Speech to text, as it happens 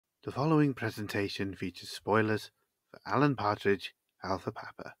The following presentation features spoilers for Alan Partridge, Alpha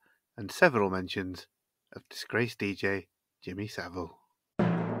Papa, and several mentions of disgraced DJ Jimmy Savile.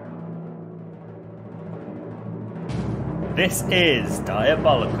 This is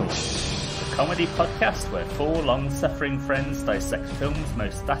Diabolical, a comedy podcast where four long-suffering friends dissect films'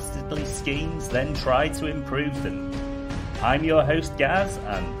 most dastardly schemes, then try to improve them. I'm your host Gaz,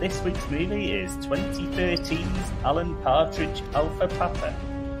 and this week's movie is 2013's Alan Partridge, Alpha Papa.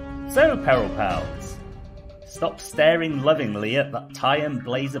 So, Peril Pals, stop staring lovingly at that tie and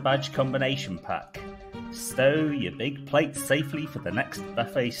blazer badge combination pack. Stow your big plate safely for the next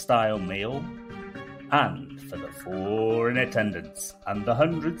buffet-style meal. And for the four in attendance and the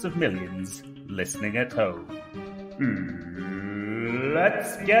hundreds of millions listening at home,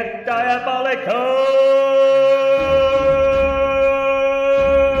 let's get diabolical!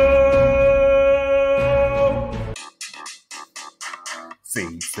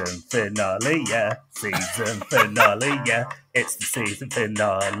 Season finale, yeah. Season finale, yeah. It's the season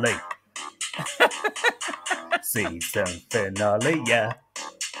finale. Season finale, yeah.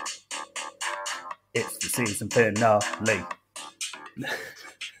 It's the season finale.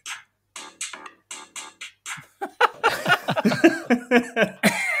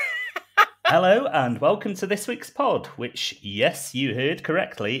 Hello and welcome to this week's pod, which, yes, you heard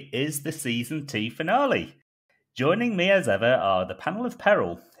correctly, is the season 2 finale. Joining me as ever are the panel of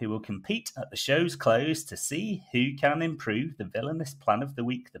peril, who will compete at the show's close to see who can improve the villainous plan of the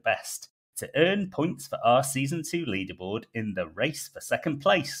week the best, to earn points for our Season 2 leaderboard in the race for second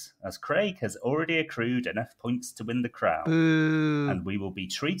place, as Craig has already accrued enough points to win the crown. And we will be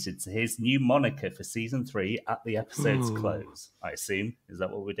treated to his new moniker for Season 3 at the episode's close, I assume. Is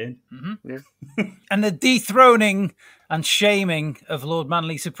that what we're doing? Mm-hmm. Yeah. And the dethroning and shaming of Lord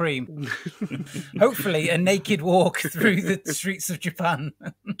Manly Supreme. Hopefully a naked walk through the streets of Japan.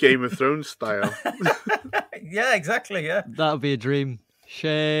 Game of Thrones style. Yeah, exactly, yeah. That would be a dream.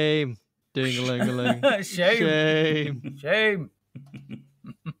 Shame. Ding-a-ling-a-ling. Shame. Shame.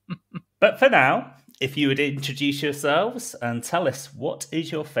 But for now, if you would introduce yourselves and tell us what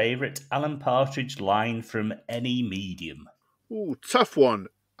is your favourite Alan Partridge line from any medium. Ooh, tough one.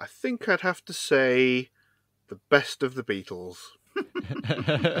 I think I'd have to say the best of the Beatles.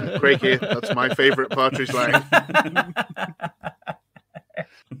 Craig here, that's my favourite Partridge line.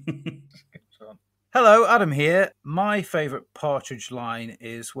 Hello, Adam here. My favourite Partridge line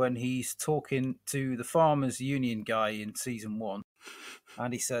is when he's talking to the Farmers Union guy in season 1.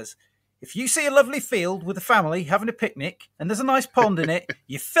 And he says, if you see a lovely field with a family having a picnic and there's a nice pond in it,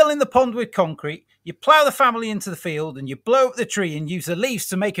 you fill in the pond with concrete, you plough the family into the field and you blow up the tree and use the leaves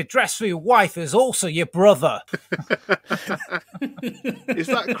to make a dress for your wife who's also your brother. Is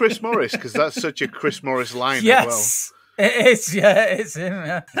that Chris Morris? Because that's such a Chris Morris line yes. as well. It is, yeah, it's him.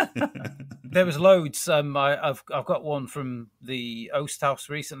 Yeah. There was loads. I've got one from the Oast House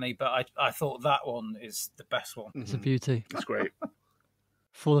recently, but I thought that one is the best one. It's a beauty. It's great.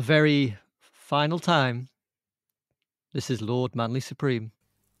 For the very final time, this is Lord Manly Supreme.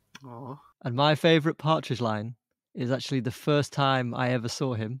 Aww. And my favourite Partridge line is actually the first time I ever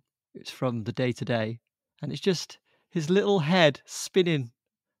saw him. It's from the Day to Day, and it's just his little head spinning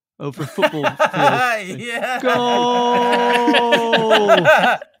over a football field. Yeah. Go!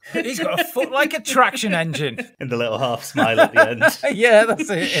 He's got a foot like a traction engine. And the little half smile at the end. Yeah, that's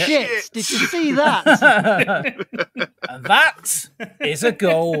it. Yeah. Shit! Did you see that? And that is a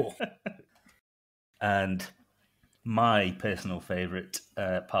goal. And my personal favourite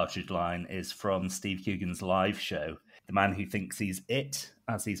Partridge line is from Steve Coogan's live show. The man who thinks he's it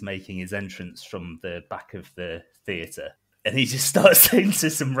as he's making his entrance from the back of the theatre. And he just starts saying to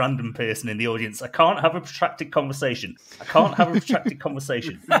some random person in the audience, I can't have a protracted conversation. I can't have a protracted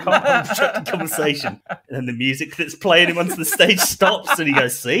conversation. I can't have a protracted conversation. And then the music that's playing him onto the stage stops and he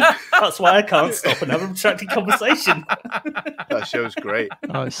goes, see, that's why I can't stop and have a protracted conversation. That show's great.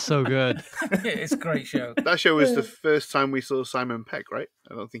 Oh, it's so good. It's a great show. That show was the first time we saw Simon Peck, right?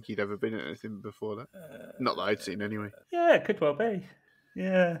 I don't think he'd ever been in anything before that. Not that I'd seen anyway. Yeah, it could well be.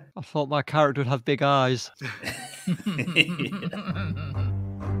 Yeah. I thought my character would have big eyes.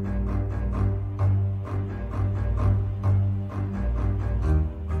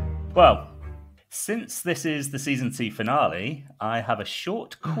 Well, since this is the season 2 finale, I have a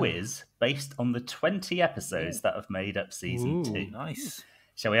short quiz based on the 20 episodes that have made up season 2. Nice.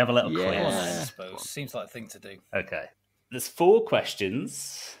 Shall we have a little quiz? I suppose. Seems like a thing to do. Okay. There's 4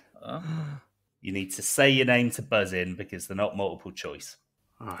 questions. You need to say your name to buzz in because they're not multiple choice.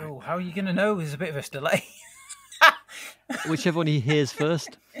 Right. Oh, how are you going to know? There's a bit of a delay. Whichever one he hears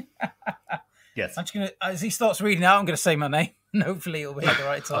first. Yes. I'm just gonna, as he starts reading out, I'm going to say my name. And hopefully it'll be at the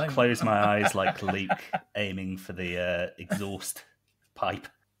right I'll time. close my eyes like Luke, aiming for the exhaust pipe.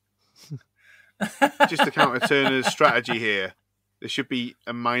 Just to counter Turner's strategy here, there should be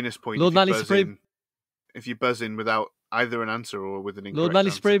a minus point Lord if Manly you buzz Supreme. in. If you buzz in without either an answer or with an incorrect Lord Manly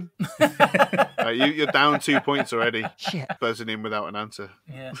answer. Supreme. You're down 2 points already. Shit. Buzzing in without an answer.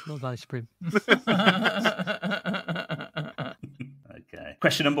 Yeah. Lord Manly Supreme. Okay.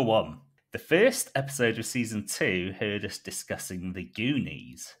 Question number 1. The first episode of season 2 heard us discussing the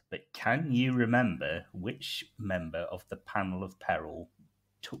Goonies, but can you remember which member of the panel of peril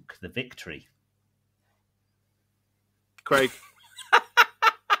took the victory? Craig.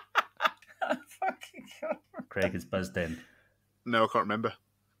 Craig has buzzed in. No, I can't remember.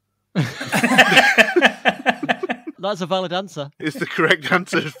 That's a valid answer. It's the correct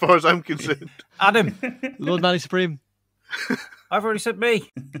answer as far as I'm concerned. Adam, Lord Manly Supreme. I've already said me.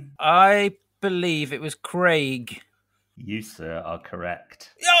 I believe it was Craig. You, sir, are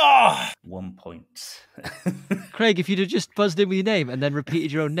correct. Yeah! 1 point. Craig, if you'd have just buzzed in with your name and then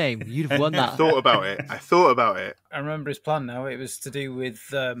repeated your own name, you'd have won I that. thought about it. I remember his plan now. It was to do with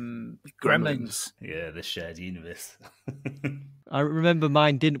Gremlins. Yeah, the shared universe. I remember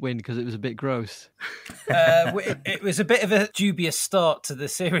mine didn't win because it was a bit gross. It was a bit of a dubious start to the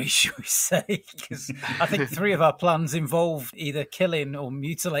series, shall we say? Because I think 3 of our plans involved either killing or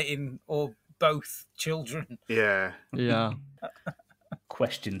mutilating or both children. Yeah. Yeah.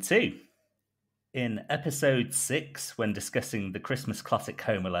 Question 2. In episode 6, when discussing the Christmas classic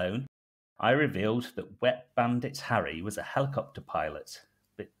Home Alone, I revealed that Wet Bandit Harry was a helicopter pilot.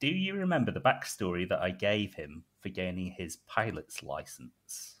 But do you remember the backstory that I gave him for gaining his pilot's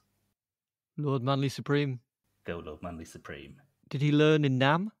license? Lord Manly Supreme. Go, Lord Manly Supreme. Did he learn in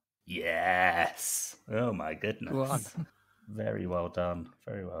Nam? Yes. Oh my goodness. Go on. Very well done.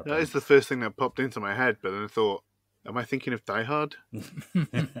 Very well done. That is the first thing that popped into my head, but then I thought, am I thinking of Die Hard?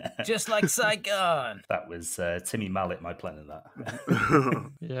 Just like Saigon. That was Timmy Mallet, my planning that.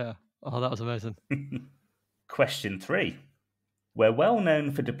 Yeah. Oh, that was amazing. Question 3. We're well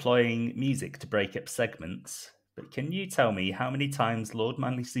known for deploying music to break up segments, but can you tell me how many times Lord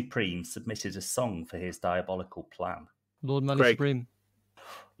Manly Supreme submitted a song for his diabolical plan? Lord Manly Craig. Supreme.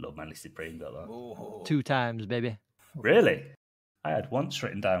 Lord Manly Supreme got that. Oh. 2 times, baby. Really? I had once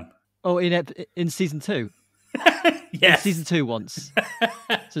written down. Oh, in season 2? Yes. In season 2 once.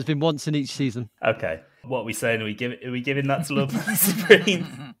 So it's been once in each season. Okay. What are we saying? Are we giving that to Lord Manly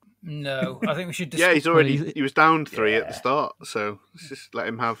Supreme? No, I think we should. Yeah, he was down 3 at Yeah. the start, so let's just let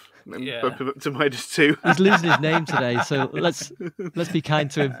him bump Yeah. him up to -2. He's losing his name today, so let's be kind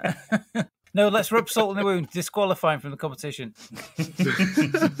to him. No, let's rub salt in the wound. Disqualify him from the competition.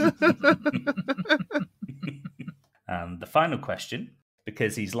 And the final question,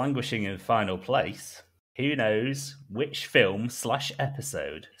 because he's languishing in final place, who knows which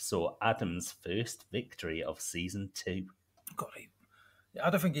film/episode saw Adam's first victory of season 2? God, I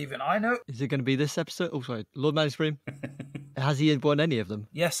don't think even I know. Is it going to be this episode? Oh, sorry. Lord Manly Supreme. Has he won any of them?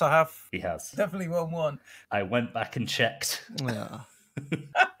 Yes, I have. He has. Definitely won one. I went back and checked. Yeah.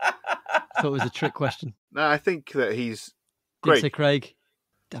 I thought it was a trick question. No, I think that he's Didn't say Craig.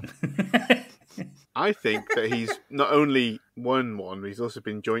 Craig. I think that he's not only won one, but he's also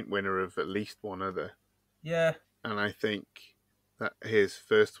been joint winner of at least one other. Yeah. And I think that his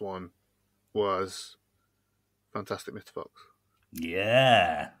first one was Fantastic Mr. Fox.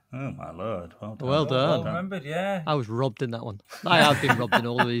 Yeah. Oh, my Lord. Well done. Well done. Well remembered, yeah. I was robbed in that one. I have been robbed in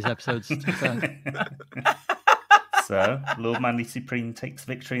all of these episodes, to be fair. So, Lord Manly Supreme takes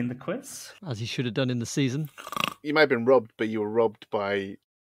victory in the quiz. As he should have done in the season. You might have been robbed, but you were robbed by,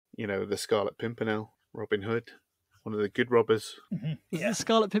 the Scarlet Pimpernel, Robin Hood, one of the good robbers. Is Yeah. the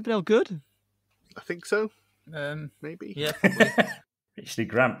Scarlet Pimpernel good? I think so, maybe. Yeah, probably. Richard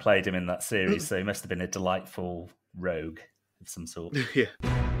Grant played him in that series, so he must have been a delightful rogue of some sort. Yeah.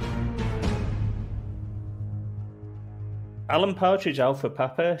 Alan Partridge Alpha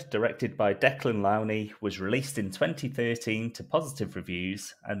Papa, directed by Declan Lowney, was released in 2013 to positive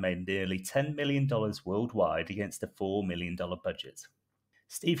reviews and made nearly $10 million worldwide against a $4 million budget.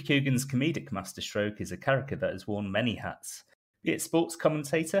 Steve Coogan's comedic masterstroke is a character that has worn many hats, be it sports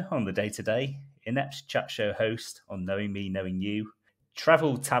commentator on The Day-to-Day, inept chat show host on Knowing Me, Knowing You,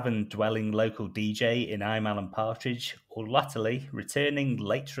 travel tavern dwelling local DJ in I'm Alan Partridge, or latterly returning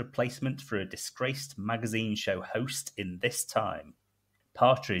late replacement for a disgraced magazine show host in This Time.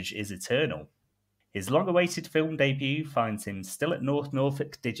 Partridge is eternal. His long-awaited film debut finds him still at North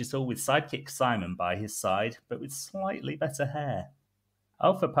Norfolk Digital with sidekick Simon by his side, but with slightly better hair.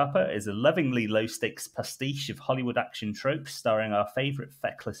 Alpha Papa is a lovingly low-stakes pastiche of Hollywood action tropes starring our favourite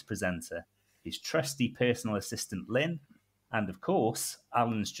feckless presenter. his trusty personal assistant Lynn, and of course,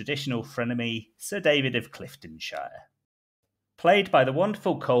 Alan's traditional frenemy, Sir David of Cliftonshire. Played by the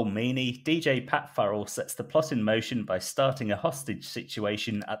wonderful Colm Meaney, DJ Pat Farrell sets the plot in motion by starting a hostage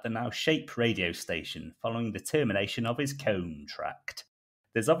situation at the now Shape radio station following the termination of his contract.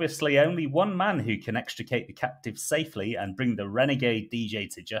 There's obviously only one man who can extricate the captives safely and bring the renegade DJ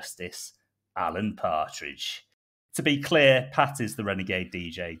to justice, Alan Partridge. To be clear, Pat is the renegade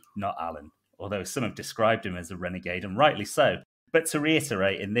DJ, not Alan, although some have described him as a renegade, and rightly so. But to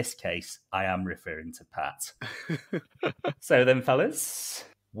reiterate, in this case, I am referring to Pat. So then, fellas,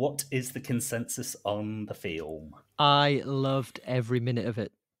 what is the consensus on the film? I loved every minute of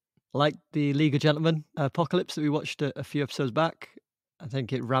it. Like the League of Gentlemen Apocalypse that we watched a few episodes back, I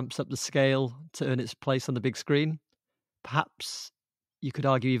think it ramps up the scale to earn its place on the big screen. Perhaps you could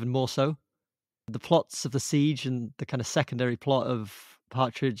argue even more so. The plots of the siege and the kind of secondary plot of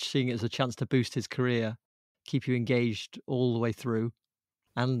Partridge seeing it as a chance to boost his career keep you engaged all the way through.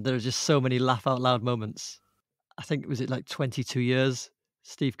 And there are just so many laugh out loud moments. I think, was it like 22 years?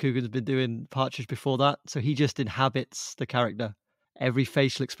 Steve Coogan's been doing Partridge before that. So he just inhabits the character. Every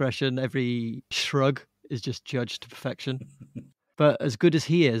facial expression, every shrug is just judged to perfection. But as good as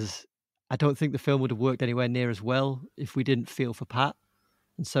he is, I don't think the film would have worked anywhere near as well if we didn't feel for Pat.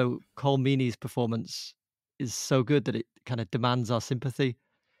 And so Colm Meaney's performance is so good that it kind of demands our sympathy.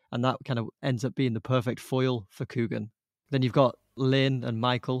 And that kind of ends up being the perfect foil for Coogan. Then you've got Lynn and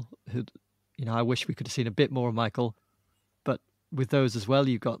Michael, who, I wish we could have seen a bit more of Michael. But with those as well,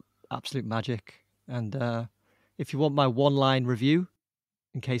 you've got absolute magic. And if you want my one-line review,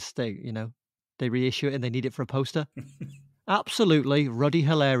 in case they reissue it and they need it for a poster, absolutely ruddy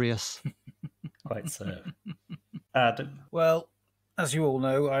hilarious. Quite so. Adam? Well, as you all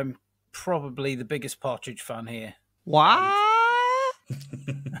know, I'm probably the biggest Partridge fan here. What?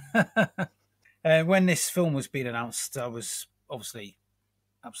 When this film was being announced, I was obviously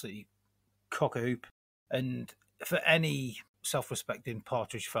absolutely cock-a-hoop. And for any self-respecting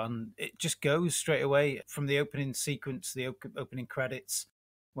Partridge fan, it just goes straight away from the opening sequence, the opening credits,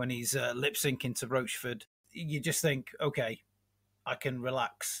 when he's lip-syncing to Rochford. You just think, okay, I can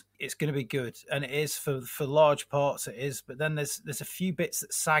relax. It's going to be good. And it is for large parts, it is. But then there's a few bits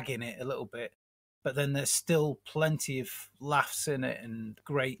that sag in it a little bit. But then there's still plenty of laughs in it and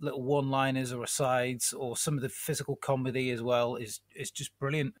great little one-liners or asides, or some of the physical comedy as well is just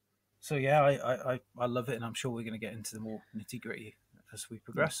brilliant. So yeah, I love it, and I'm sure we're going to get into the more nitty-gritty as we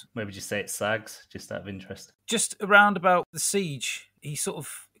progress. Where would you say it sags, just out of interest? Just around about the siege, he's sort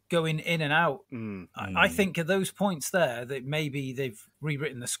of going in and out. I think at those points there, that maybe they've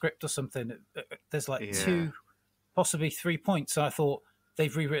rewritten the script or something. There's like 2, possibly 3 points. So I thought,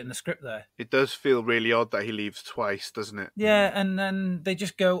 they've rewritten the script there. It does feel really odd that he leaves twice, doesn't it? Yeah, and then they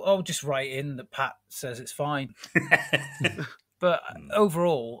just go, just write in that Pat says it's fine. But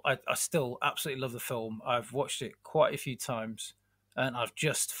overall, I still absolutely love the film. I've watched it quite a few times, and I've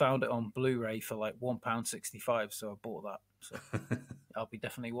just found it on Blu-ray for like £1.65, so I bought that. So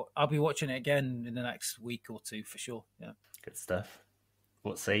I'll be watching it again in the next week or two for sure. Yeah, good stuff.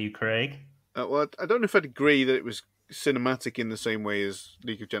 What say you, Craig? Well, I don't know if I'd agree that it was cinematic in the same way as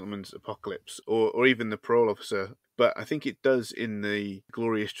League of Gentlemen's Apocalypse or even The Parole Officer, but I think it does in the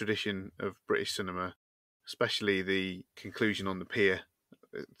glorious tradition of British cinema, especially the conclusion on the pier.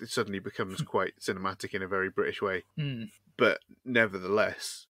 It suddenly becomes quite cinematic in a very British way. But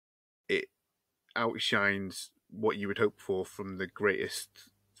nevertheless, it outshines what you would hope for from the greatest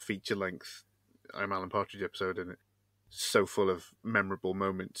feature-length I'm Alan Partridge episode, and it's so full of memorable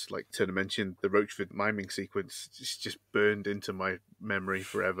moments. Like Turner mentioned, the Rochford miming sequence is just burned into my memory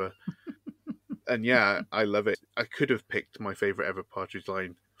forever. And yeah, I love it. I could have picked my favourite ever Partridge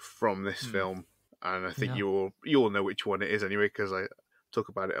line from this film, and I think you all know which one it is anyway, because I talk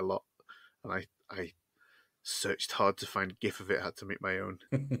about it a lot, and I searched hard to find a gif of it, had to make my own.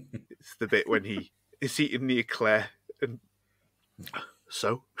 It's the bit when he is eating the eclair and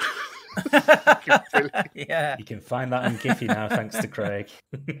so... Yeah, you can find that on Giphy now, thanks to Craig.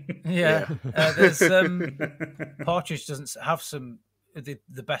 There's Partridge doesn't have some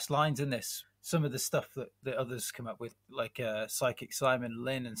the best lines in this. Some of the stuff that others come up with, like Psychic Simon,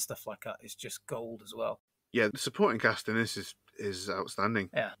 Lynn, and stuff like that, is just gold as well. Yeah, the supporting cast in this is outstanding.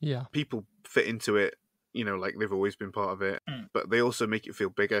 Yeah. People fit into it, like they've always been part of it, but they also make it feel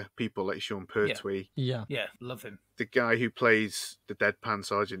bigger. People like Sean Pertwee. Yeah, love him. The guy who plays the deadpan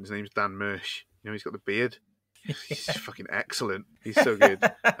sergeant, his name's Dan Mersh. He's got the beard. He's fucking excellent. He's so good.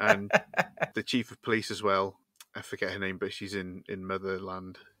 And the chief of police as well. I forget her name, but she's in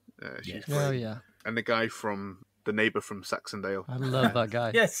Motherland. She's great. Oh yeah. And the guy from the neighbour from Saxondale. I love that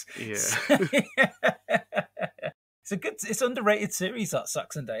guy. Yes. Yeah. It's underrated series, that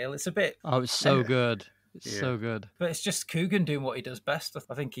Saxondale. It's a bit, Oh, it's so good. It's Yeah. so good. but it's just Coogan doing what he does best.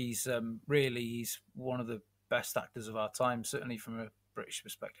 I think he's he's one of the best actors of our time, certainly from a British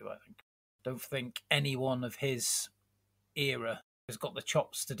perspective. I don't think anyone of his era has got the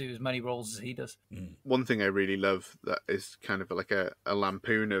chops to do as many roles as he does. One thing I really love that is kind of like a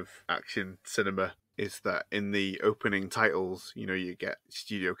lampoon of action cinema is that in the opening titles, you get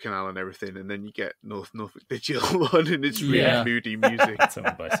Studio Canal and everything, and then you get North Norfolk Digital on, and it's really moody music. Took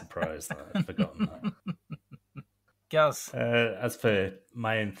me by surprise that I'd forgotten that. Gaz? As for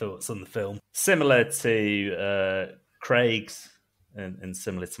my own thoughts on the film, similar to Craig's and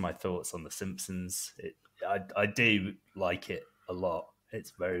similar to my thoughts on The Simpsons, I do like it a lot.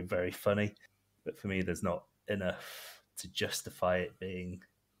 It's very, very funny. But for me, there's not enough to justify it being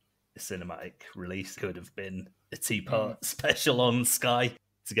a cinematic release. It could have been a 2-part special on Sky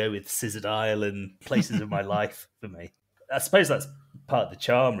to go with Scissored Isle and Places of My Life for me. I suppose that's part of the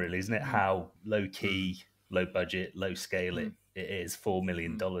charm, really, isn't it? How low-key, low-budget, low-scale it is. $4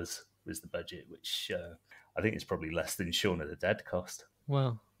 million was the budget, which I think is probably less than Shaun of the Dead cost.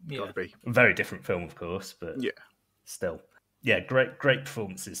 Well, Gotta be. A very different film, of course, but still. Yeah, great Mm.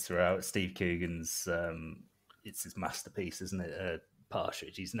 performances throughout. Steve Coogan's, it's his masterpiece, isn't it?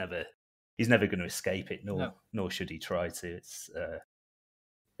 Partridge. He's never going to escape it, nor should he try to. It's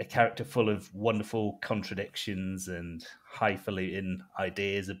a character full of wonderful contradictions and highfalutin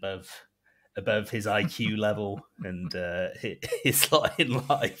ideas above his IQ level and his lot in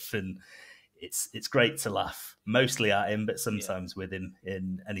life, and it's great to laugh mostly at him, but sometimes with him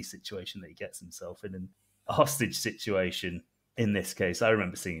in any situation that he gets himself in. And a hostage situation in this case, I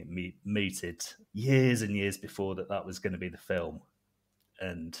remember seeing it mooted years and years before that was going to be the film.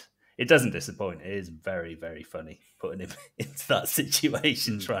 And it doesn't disappoint. It is very, very funny putting him into that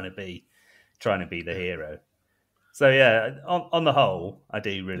situation, trying to be the hero. So yeah, on the whole, I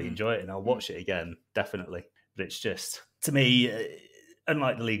do really enjoy it, and I'll watch it again, definitely. But it's just, to me,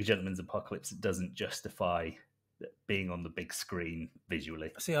 unlike the League of Gentlemen's Apocalypse, it doesn't justify being on the big screen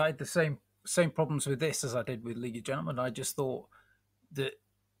visually. See, I had the same problems with this as I did with League of Gentlemen. I just thought that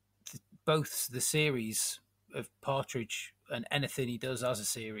both the series of Partridge and anything he does as a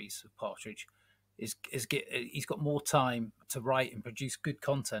series of Partridge he's got more time to write and produce good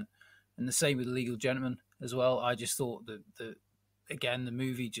content, and the same with Legal Gentlemen as well. I just thought that the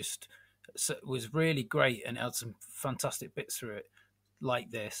movie just was really great and had some fantastic bits through it like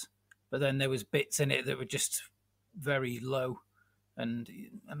this, but then there was bits in it that were just very low, and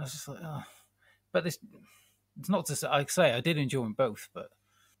I was just like, oh. But this, it's not to say, I did enjoy them both, but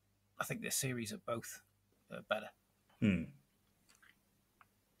I think this series are both better.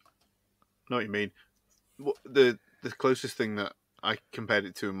 Know what you mean. The closest thing that I compared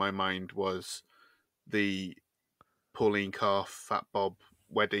it to in my mind was the Pauline Calf Fat Bob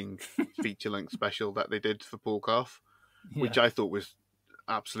wedding feature-length special that they did for Paul Calf, which I thought was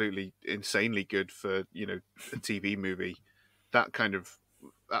absolutely insanely good for a TV movie. That kind of,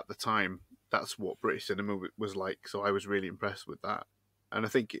 at the time, that's what British cinema was like. So I was really impressed with that. And I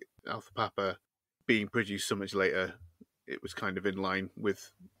think Alpha Papa being produced so much later, it was kind of in line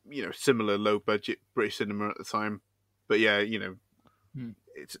with, similar low budget British cinema at the time. But yeah,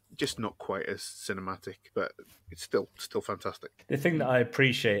 it's just not quite as cinematic, but it's still fantastic. The thing that I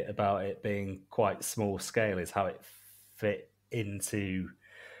appreciate about it being quite small scale is how it fit into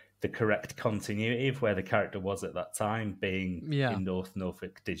the correct continuity of where the character was at that time, being in North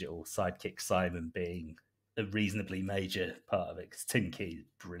Norfolk Digital, sidekick Simon being a reasonably major part of it, because Tim Key is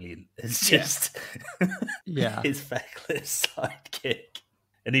brilliant. It's just his feckless sidekick.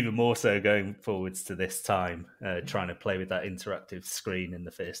 And even more so going forwards to this time, trying to play with that interactive screen in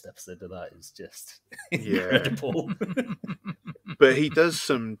the first episode of that is just incredible. But he does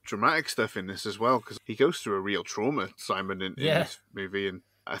some dramatic stuff in this as well, because he goes through a real trauma, Simon, in this movie, and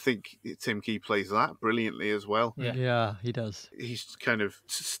I think Tim Key plays that brilliantly as well. Yeah, he does. He's kind of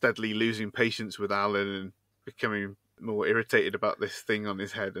steadily losing patience with Alan and becoming more irritated about this thing on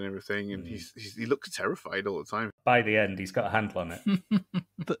his head and everything, and he looks terrified all the time. By the end, he's got a handle on it.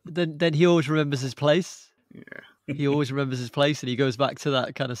 But then he always remembers his place. Yeah, he always remembers his place, and he goes back to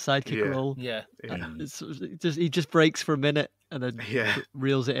that kind of sidekick role. Yeah. He just breaks for a minute and then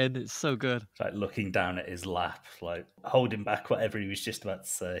reels it in. It's so good. It's like looking down at his lap, like holding back whatever he was just about to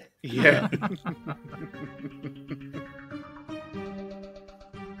say. Yeah.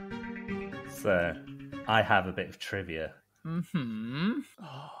 So, I have a bit of trivia. Mm-hmm.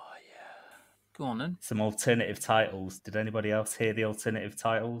 Oh, Go on then. Some alternative titles. Did anybody else hear the alternative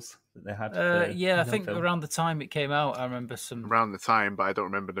titles that they had? I think around the time it came out, I remember some. Around the time, but I don't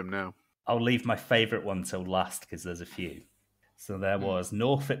remember them now. I'll leave my favourite one till last because there's a few. So there was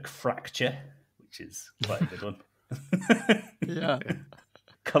Norfolk Fracture, which is quite a good one. Yeah.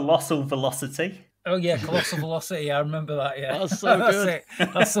 Colossal Velocity. Oh yeah, Colossal Velocity. I remember that. Yeah, That's so good. It.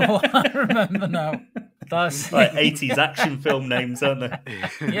 That's the one I remember now. That's Like 80s action film names, aren't they?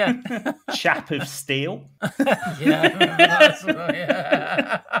 Yeah. Chap of Steel. Yeah, I remember that as well,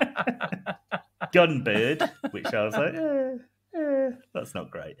 yeah. Gunbird, which I was like, that's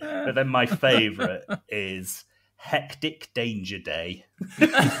not great. But then my favourite is Hectic Danger Day. Yeah,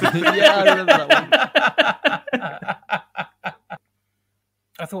 I remember that one.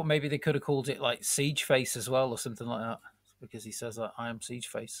 I thought maybe they could have called it like Siege Face as well or something like that. Because he says that I am Siege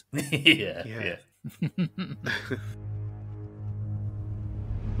Face. Yeah.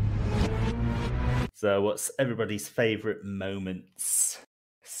 So what's everybody's favourite moments,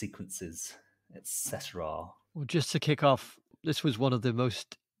 sequences, etc.? Well, just to kick off, this was one of the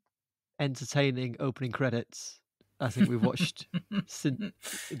most entertaining opening credits I think we've watched since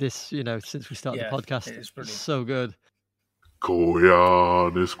we started the podcast. It is brilliant. So good.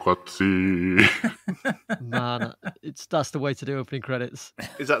 Koyan Squatsi. Man, that's the way to do opening credits.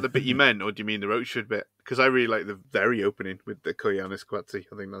 Is that the bit you meant, or do you mean the Roachwood bit? Because I really like the very opening with the Koyanis Quatsi.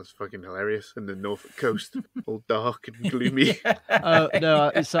 I think that's fucking hilarious. And the Norfolk coast, all dark and gloomy. No,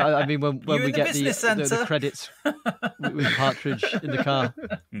 I mean when we get the credits with Partridge in the car.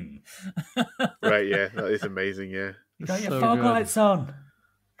 Right, yeah, that is amazing, yeah. You got your fog lights on.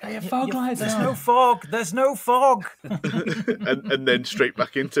 There's no fog. There's no fog. and then straight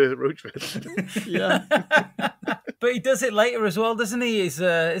back into Roachwood. Yeah. But he does it later as well, doesn't he?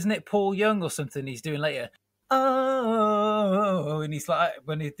 Isn't it Paul Young or something he's doing later? Oh, and he's like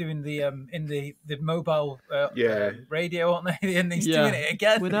when he's doing the in the mobile radio, aren't they? And he's doing it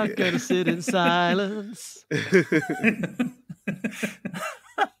again. We're not going to sit in silence.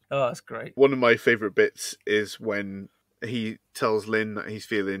 Oh, that's great. One of my favourite bits is when he tells Lynn that he's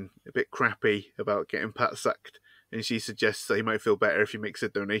feeling a bit crappy about getting Pat sacked, and she suggests that he might feel better if he makes a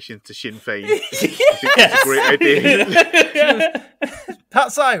donation to Sinn Féin. I think that's a great idea.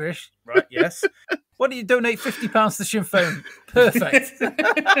 Pat's Irish, right? Yes. Why don't you donate £50 to Sinn Féin? Perfect.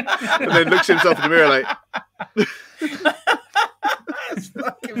 And then looks himself in the mirror like, it's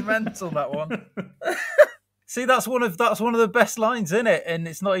fucking mental, that one. See, that's one of the best lines in it, and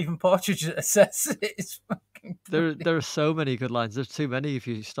it's not even Partridge that says it. It's fucking there are so many good lines. There's too many if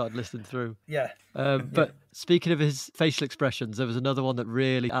you start listening through. Yeah. But speaking of his facial expressions, there was another one that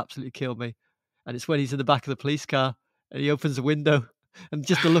really absolutely killed me, and it's when he's in the back of the police car and he opens the window, and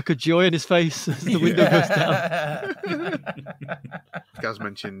just the look of joy in his face as the window goes down. Gaz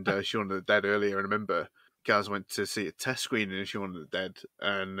mentioned Shaun of the Dead earlier, and I remember Gaz went to see a test screening of Shaun of the Dead,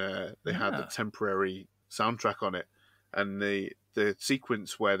 and they had a temporary soundtrack on it, and the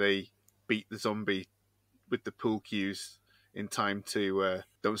sequence where they beat the zombie with the pool cues in time to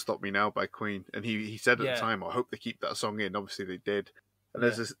Don't Stop Me Now by Queen, and he said at the time, I hope they keep that song in. Obviously they did. And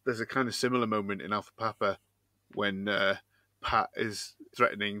there's a kind of similar moment in Alpha Papa when Pat is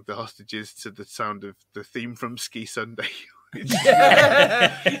threatening the hostages to the sound of the theme from Ski Sunday.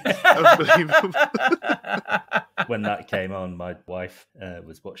 Unbelievable. When that came on, my wife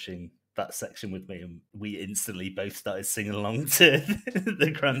was watching that section with me, and we instantly both started singing along to the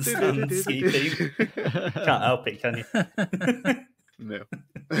grandstand ski theme. Can't help it, can you? No.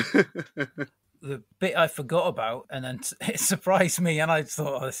 The bit I forgot about, and then it surprised me, and I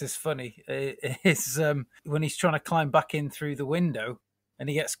thought, this is funny, is when he's trying to climb back in through the window, and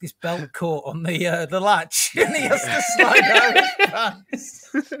he gets his belt caught on the latch, and he has to slide out his pants.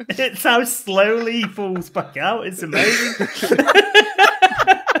 It's how slowly he falls back out. It's amazing.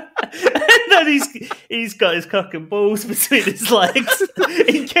 And then he's got his cock and balls between his legs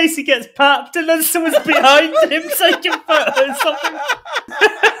in case he gets papped, and then someone's behind him taking photos of him.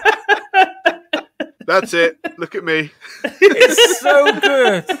 That's it. Look at me. It's so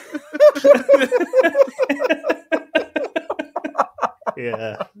good.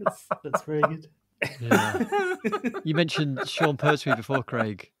 Yeah, that's very good. Yeah. You mentioned Sean Pertwee before,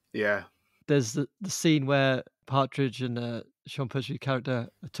 Craig. Yeah. There's the scene where Partridge and Sean Pertwee's character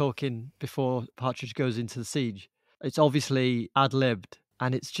are talking before Partridge goes into the siege. It's obviously ad-libbed,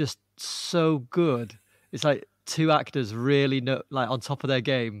 and it's just so good. It's like two actors really on top of their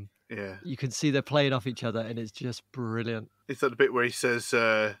game. Yeah. You can see they're playing off each other, and it's just brilliant. It's that bit where he says,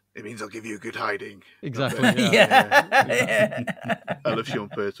 it means I'll give you a good hiding. Exactly. Yeah. I love Sean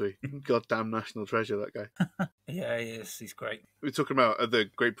Pertwee. Goddamn national treasure, that guy. Yeah, he is. He's great. We're talking about other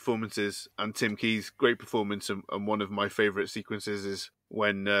great performances, and Tim Key's great performance, and one of my favourite sequences is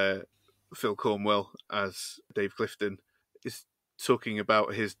when Phil Cornwell as Dave Clifton is talking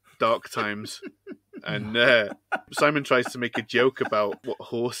about his dark times, and Simon tries to make a joke about what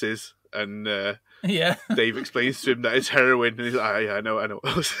horse is, and Dave explains to him that it's heroin, and he's like, I know.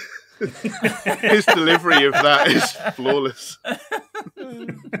 His delivery of that is flawless.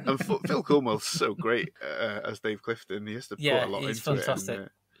 And Phil Cornwell's so great as Dave Clifton. He has to put a lot into fantastic. it. And,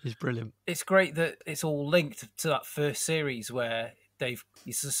 He's brilliant. It's great that it's all linked to that first series where Dave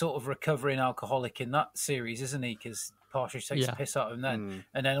is a sort of recovering alcoholic in that series, isn't he? Because Partridge takes a piss out of him then.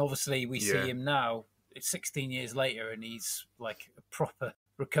 And then obviously we see him now, it's 16 years later, and he's like a proper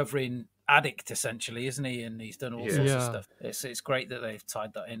recovering addict, essentially, isn't he? And he's done all sorts of stuff. It's great that they've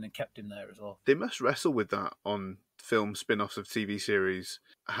tied that in and kept him there as well. They must wrestle with that on film spin-offs of TV series.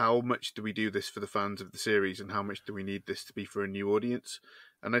 How much do we do this for the fans of the series, and how much do we need this to be for a new audience?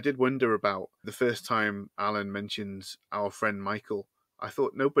 And I did wonder about the first time Alan mentions our friend Michael. I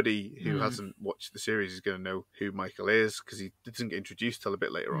thought nobody who hasn't watched the series is going to know who Michael is, because he doesn't get introduced till a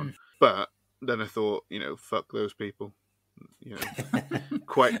bit later on. But then I thought, fuck those people.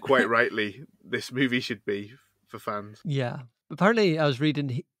 Quite rightly, this movie should be for fans. Yeah. Apparently, I was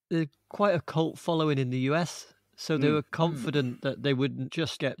reading quite a cult following in the US. So they were confident that they wouldn't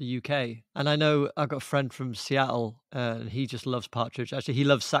just get the UK. And I know I've got a friend from Seattle, and he just loves Partridge. Actually, he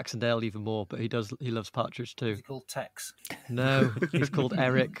loves Saxondale even more, but he loves Partridge too. Is he called Tex? No, he's called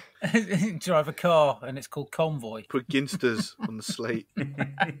Eric. Drive a car, and it's called Convoy. Put Ginsters on the slate.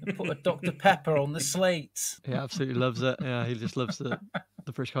 Put a Dr. Pepper on the slate. He absolutely loves it. Yeah, he just loves the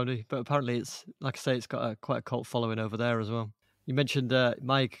British comedy. But apparently, it's, like I say, it's got quite a cult following over there as well. You mentioned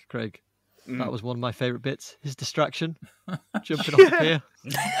Mike, Craig. That was one of my favourite bits. His distraction, jumping off the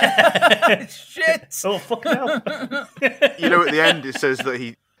pier. Shit! Oh, fucking hell. At the end it says that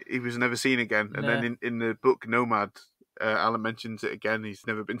he was never seen again, and then in the book Nomad, Alan mentions it again. He's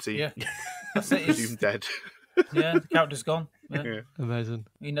never been seen. Yeah, that's it. Presumed dead. Yeah, the character's gone. Yeah. Amazing.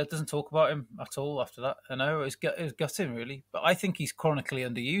 Doesn't talk about him at all after that. I know it was gutting, really, but I think he's chronically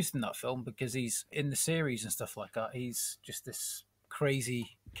underused in that film because he's in the series and stuff like that. He's just this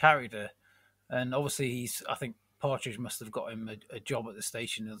crazy character. And obviously, I think Partridge must have got him a job at the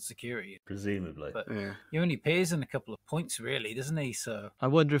station as security. Presumably. But he only appears in a couple of points, really, doesn't he? So I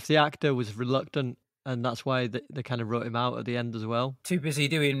wonder if the actor was reluctant, and that's why they kind of wrote him out at the end as well. Too busy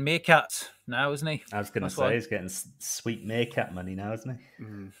doing Meerkat now, isn't he? I was going to say, he's getting sweet Meerkat money now, isn't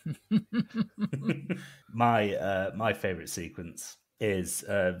he? My favourite sequence is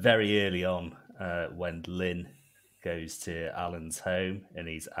very early on when Lynn goes to Alan's home and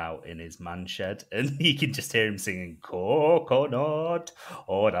he's out in his man shed and you can just hear him singing coconut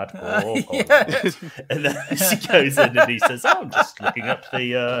or that coconut. And then she goes in and he says, I'm just looking up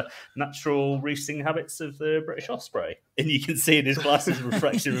the natural roosting habits of the British osprey. And you can see in his glasses a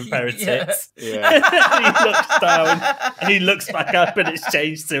reflection of a pair of tits. Yeah. And he looks down and he looks back up and it's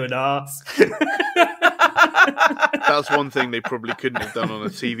changed to an arse. That's one thing they probably couldn't have done on a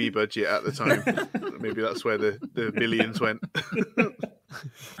TV budget at the time. Maybe that's where the millions went.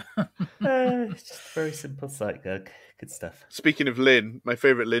 It's just a very simple sight gag. Good stuff. Speaking of Lynn, my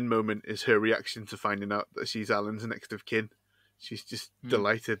favourite Lynn moment is her reaction to finding out that she's Alan's next of kin. She's just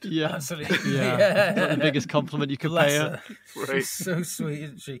delighted. Yeah, absolutely. Yeah. That's the biggest compliment you could pay her. Right. She's so sweet,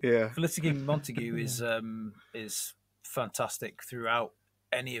 isn't she? Yeah. Felicity Montagu is fantastic throughout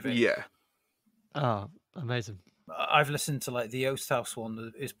any of it. Yeah. Oh, amazing. I've listened to like the Oast House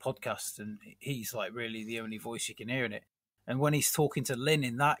one, his podcast, and he's like really the only voice you can hear in it. And when he's talking to Lynn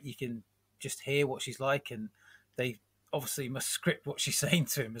in that, you can just hear what she's like, and they obviously must script what she's saying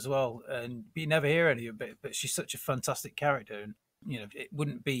to him as well. And you never hear any of it, but she's such a fantastic character, and it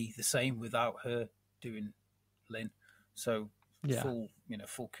wouldn't be the same without her doing Lynn. So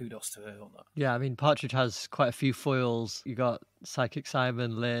full kudos to her on that. Yeah, I mean, Partridge has quite a few foils. You got Psychic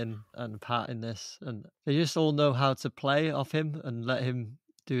Simon, Lynn, and Pat in this, and they just all know how to play off him and let him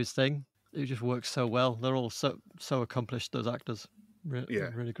do his thing. It just works so well. They're all so accomplished, those actors.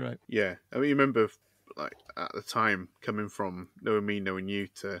 Really great. Yeah, I mean, you remember, like at the time, coming from knowing me, knowing you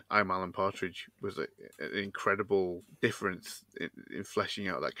to I'm Alan Partridge was an incredible difference in fleshing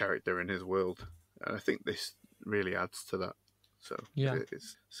out that character in his world, and I think this really adds to that. So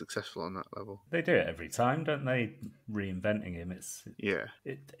it's successful on that level. They do it every time, don't they? Reinventing him.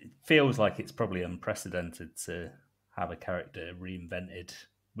 It feels like it's probably unprecedented to have a character reinvented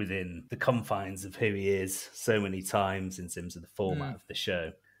within the confines of who he is so many times in terms of the format of the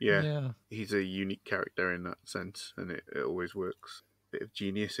show. Yeah, he's a unique character in that sense, and it always works. Bit of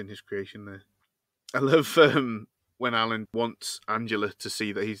genius in his creation there. I love when Alan wants Angela to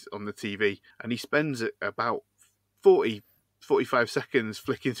see that he's on the TV, and he spends about 45 seconds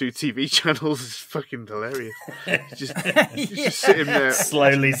flicking through TV channels. It's fucking hilarious. Just sitting there.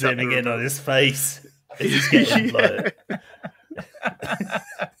 Slowly zooming in on his face as he's getting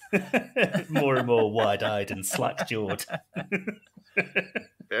more and more wide-eyed and slack-jawed.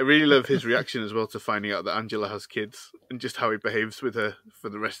 I really love his reaction as well to finding out that Angela has kids, and just how he behaves with her for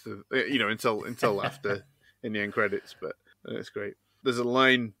the rest of until after in the end credits. But it's great. There's a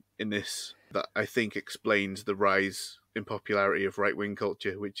line in this that I think explains the rise in popularity of right-wing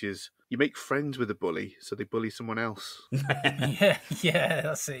culture, which is, you make friends with a bully, so they bully someone else. yeah,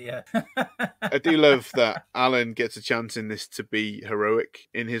 that's it, yeah. I do love that Alan gets a chance in this to be heroic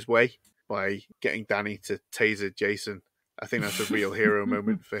in his way by getting Danny to taser Jason. I think that's a real hero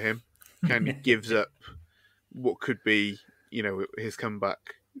moment for him. Kind of gives up what could be, his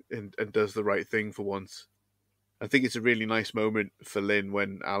comeback and does the right thing for once. I think it's a really nice moment for Lynn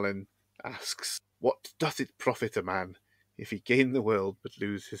when Alan asks, "What doth it profit a man if he gain the world but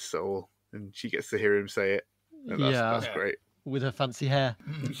lose his soul?" And she gets to hear him say it. And that's great. With her fancy hair.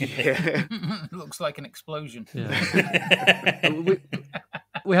 Yeah. Looks like an explosion. Yeah.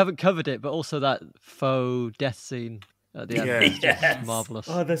 we haven't covered it, but also that faux death scene at the end is just marvellous.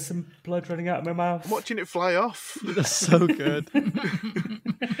 Oh, there's some blood running out of my mouth. I'm watching it fly off. That's so good.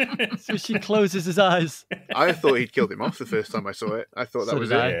 So she closes his eyes. I thought he'd killed him off the first time I saw it. I thought that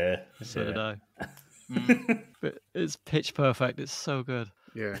was it. Yeah. So did I. But it's pitch perfect. It's so good.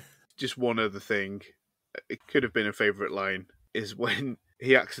 Yeah. Just one other thing. It could have been a favourite line, is when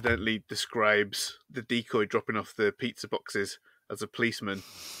he accidentally describes the decoy dropping off the pizza boxes as a policeman,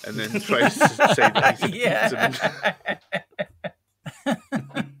 and then tries to say that he's a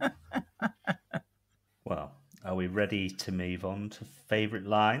policeman. Well, are we ready to move on to favourite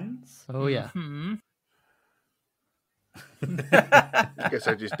lines? Oh, yeah. I guess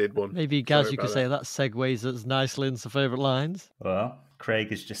I just did one. Maybe, Gaz, you could say that segues us nicely into favourite lines. Well, Craig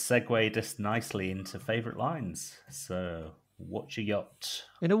has just segued us nicely into favourite lines. So, what you got?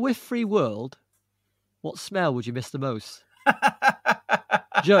 In a whiff-free world, what smell would you miss the most?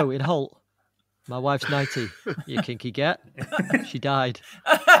 Joe in Holt. My wife's 90. You kinky get? She died.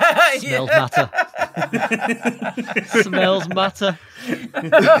 Smells matter. Smells matter.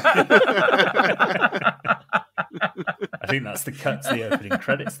 I think that's the cut to the opening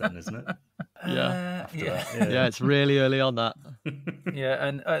credits then, isn't it? Yeah. Yeah, it's really early on that. Yeah,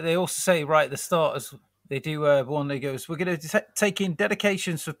 and they also say right at the start, as they do one that goes, "We're going to take in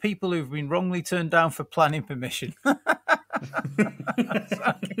dedications for people who've been wrongly turned down for planning permission."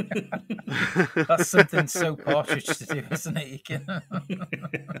 That's something so Partridge to do, isn't it? You can...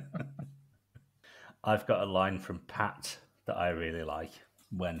 I've got a line from Pat that I really like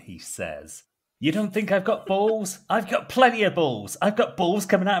when he says, "You don't think I've got balls? I've got plenty of balls. I've got balls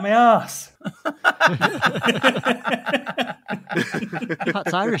coming out of my arse."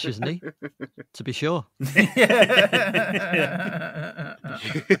 Pat's Irish, isn't he? To be sure. I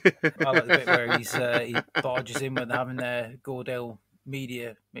like the bit where he barges in when they're having their Gordale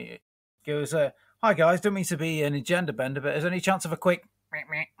media meeting. Goes, "Hi guys, don't mean to be an agenda bender, but is there any chance of a quick..."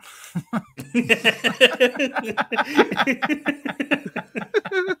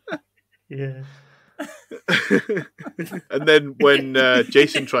 Yeah. And then when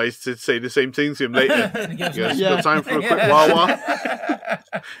Jason tries to say the same thing to him later, he goes, "Got time for a quick wah-wah?"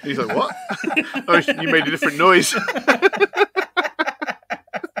 He's like, "What?" "Oh, you made a different noise."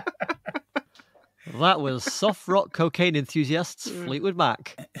 That was soft rock cocaine enthusiasts Fleetwood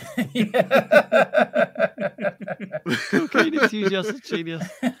Mac. Cocaine enthusiasts, genius.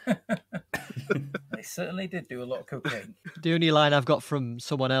 They certainly did do a lot of cocaine. The only line I've got from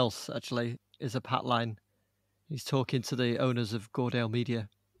someone else, actually, is a Pat line. He's talking to the owners of Gordale Media,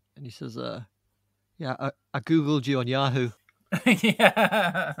 and he says, I Googled you on Yahoo.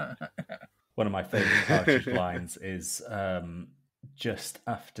 Yeah. One of my favourite Partridge lines is just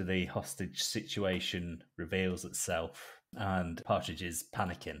after the hostage situation reveals itself and Partridge is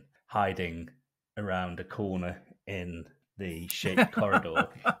panicking, hiding around a corner in the shaped corridor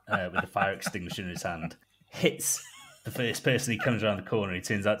with a fire extinguisher in his hand, hits the first person he comes around the corner. He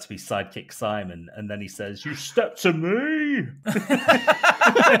turns out to be sidekick Simon, and then he says, "You step to me."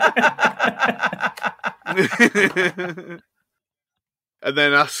 and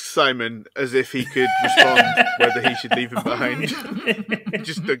then asks Simon as if he could respond whether he should leave him behind. It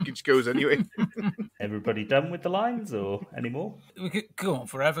just goes anyway. Everybody done with the lines or any more? We could go on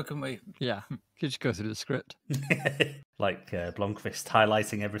forever, couldn't we? Yeah, you could just go through the script. Like Blomqvist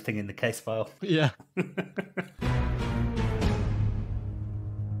highlighting everything in the case file. Yeah.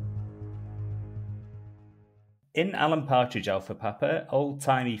 In Alan Partridge Alpha Papa,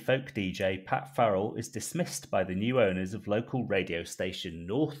 old-timey folk DJ Pat Farrell is dismissed by the new owners of local radio station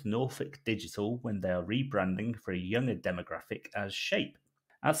North Norfolk Digital when they are rebranding for a younger demographic as Shape.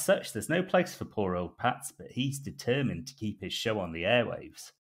 As such, there's no place for poor old Pat, but he's determined to keep his show on the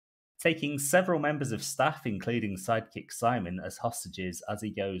airwaves. Taking several members of staff, including sidekick Simon, as hostages as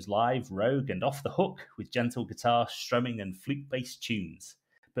he goes live, rogue and off the hook with gentle guitar, strumming and flute-based tunes.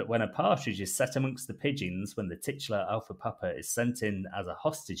 But when a partridge is set amongst the pigeons when the titular Alpha Papa is sent in as a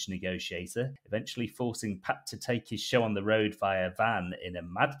hostage negotiator, eventually forcing Pat to take his show on the road via van in a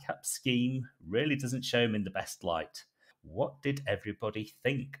madcap scheme, really doesn't show him in the best light. What did everybody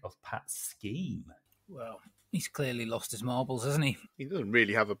think of Pat's scheme? Well, he's clearly lost his marbles, hasn't he? He doesn't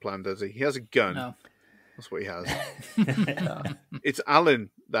really have a plan, does he? He has a gun. No. That's what he has. It's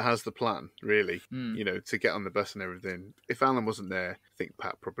Alan that has the plan, really, to get on the bus and everything. If Alan wasn't there, I think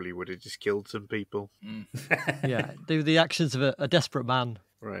Pat probably would have just killed some people. Yeah, they were the actions of a desperate man.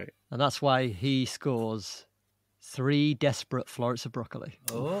 Right. And that's why he scores 3 desperate florets of broccoli.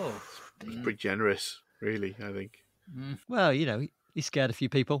 Oh. He's pretty generous, really, I think. Well, he scared a few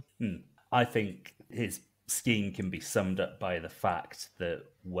people. I think his scheme can be summed up by the fact that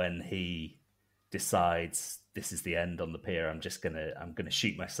when he decides this is the end on the pier, I'm gonna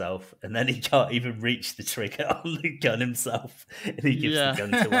shoot myself, and then he can't even reach the trigger on the gun himself, and he gives the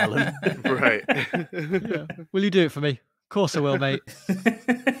gun to Alan. Right. Yeah. Will you do it for me? Of course I will, mate.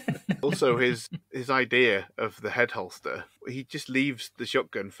 Also, his idea of the head holster, he just leaves the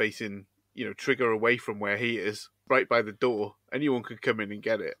shotgun facing, trigger away from where he is, right by the door. Anyone could come in and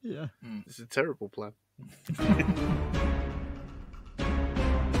get it. Yeah. It's a terrible plan.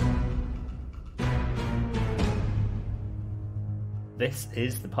 This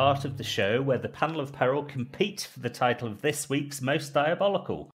is the part of the show where the panel of peril compete for the title of this week's Most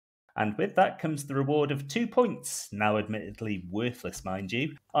Diabolical. And with that comes the reward of 2 points, now admittedly worthless, mind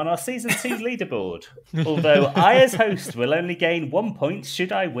you, on our Season 2 leaderboard. Although I, as host, will only gain 1 point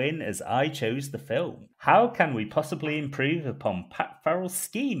should I win, as I chose the film. How can we possibly improve upon Pat Farrell's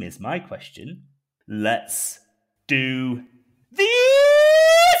scheme, is my question. Let's do this!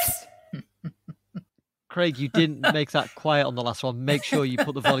 Craig, you didn't make that quiet on the last one. Make sure you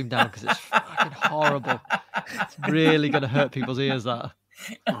put the volume down because it's fucking horrible. It's really going to hurt people's ears, that.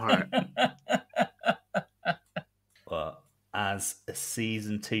 All right. Well, as a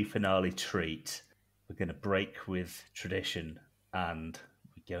Season 2 finale treat, we're going to break with tradition and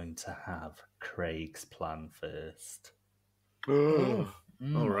we're going to have Craig's plan first. Oh,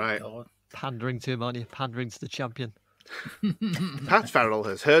 all right. God. Pandering to him, aren't you? Pandering to the champion. Pat Farrell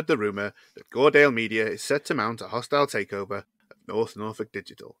has heard the rumour that Goredale Media is set to mount a hostile takeover of North Norfolk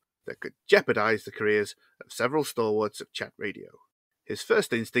Digital that could jeopardise the careers of several stalwarts of chat radio. His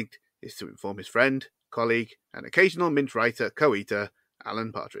first instinct is to inform his friend, colleague, and occasional mint writer co-eater,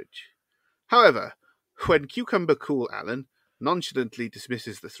 Alan Partridge. However, when Cucumber Cool Alan nonchalantly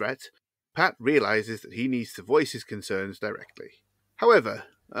dismisses the threat, Pat realises that he needs to voice his concerns directly. However,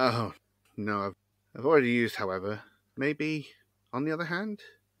 oh no, I've already used however. Maybe, on the other hand?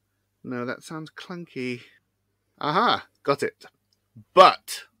 No, that sounds clunky. Aha, got it.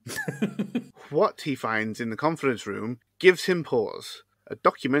 But what he finds in the conference room gives him pause. A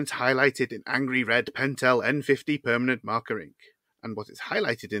document highlighted in angry red Pentel N50 permanent marker ink. And what is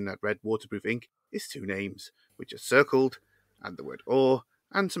highlighted in that red waterproof ink is 2 names, which are circled, and the word or,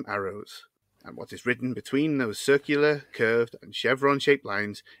 and some arrows. And what is written between those circular, curved, and chevron-shaped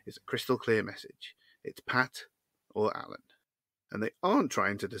lines is a crystal clear message. It's Pat or Alan. And they aren't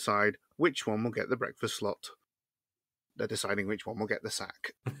trying to decide which one will get the breakfast slot. They're deciding which one will get the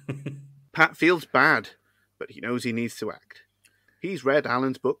sack. Pat feels bad, but he knows he needs to act. He's read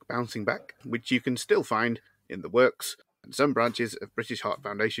Alan's book, Bouncing Back, which you can still find in the works and some branches of British Heart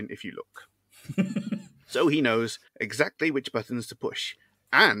Foundation if you look. So he knows exactly which buttons to push,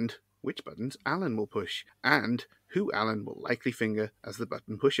 and which buttons Alan will push, and who Alan will likely finger as the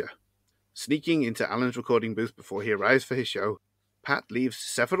button pusher. Sneaking into Alan's recording booth before he arrives for his show, Pat leaves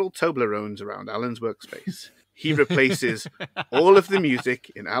several Toblerones around Alan's workspace. He replaces all of the music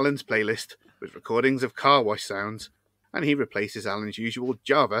in Alan's playlist with recordings of car wash sounds, and he replaces Alan's usual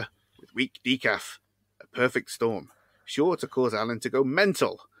Java with weak decaf. A perfect storm, sure to cause Alan to go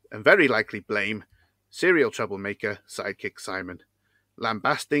mental, and very likely blame serial troublemaker sidekick Simon.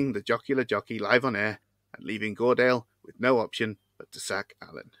 lambasting the jocular jockey live on air and leaving Goredale with no option but to sack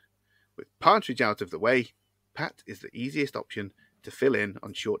Alan. With Partridge out of the way, Pat is the easiest option to fill in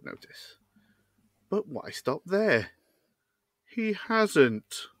on short notice. But why stop there? He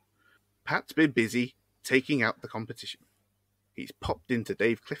hasn't. Pat's been busy taking out the competition. He's popped into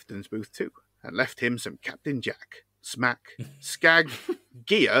Dave Clifton's booth too, and left him some Captain Jack, Smack, Skag,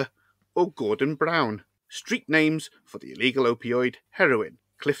 Gear, or Gordon Brown. Street names for the illegal opioid heroin,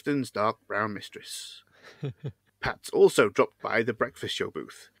 Clifton's dark brown mistress. Pat's also dropped by the breakfast show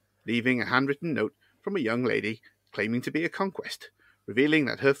booth, leaving a handwritten note from a young lady claiming to be a conquest, revealing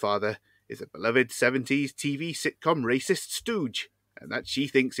that her father is a beloved 70s TV sitcom racist stooge, and that she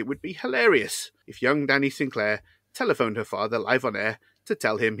thinks it would be hilarious if young Danny Sinclair telephoned her father live on air to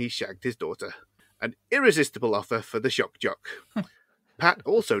tell him he shagged his daughter. An irresistible offer for the shock jock. Pat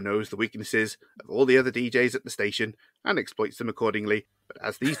also knows the weaknesses of all the other DJs at the station and exploits them accordingly, but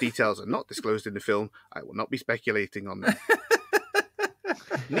as these details are not disclosed in the film, I will not be speculating on them.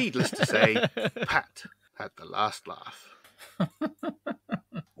 Needless to say, Pat had the last laugh.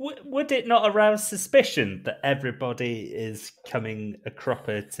 Would it not arouse suspicion that everybody is coming a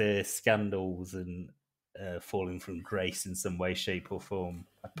cropper to scandals and falling from grace in some way, shape, or form,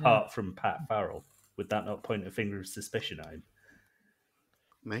 apart from Pat Farrell? Would that not point a finger of suspicion at him?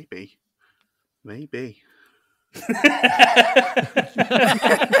 Maybe.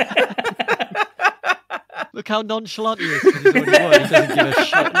 Look how nonchalant he is. He's already won. He doesn't give a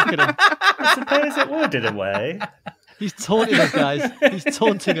shit. Look at him. I suppose it would, in a way. He's taunting us, guys. He's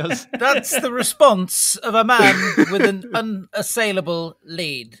taunting us. That's the response of a man with an unassailable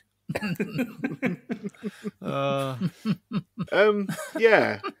lead.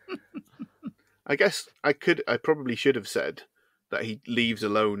 Yeah. I guess I probably should have said that he leaves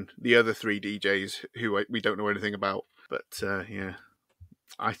alone the other three DJs who we don't know anything about. But yeah,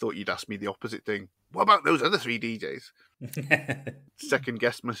 I thought you'd ask me the opposite thing. What about those other three DJs? Second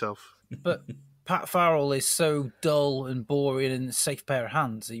guessed myself. But Pat Farrell is so dull and boring and a safe pair of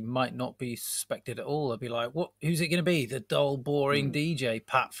hands, he might not be suspected at all. I'd be like, "What? Who's it going to be? The dull, boring DJ,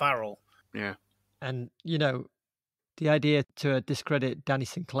 Pat Farrell?" Yeah. And, you know, the idea to discredit Danny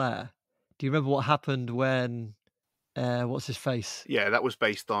Sinclair. Do you remember what happened when, what's his face? Yeah, that was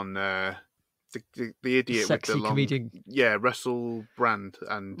based on the idiot Sexy with the long... comedian. Yeah, Russell Brand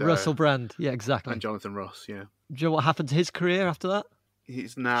and... Russell Brand, yeah, exactly. And Jonathan Ross, yeah. Do you know what happened to his career after that?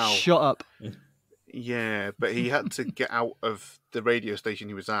 He's now... Shut up. Yeah, but he had to get out of the radio station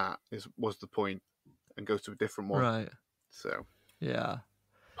he was at, was the point, and go to a different one. Right. So... Yeah.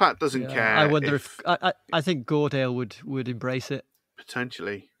 Pat doesn't care. I wonder if I think Goredale would embrace it.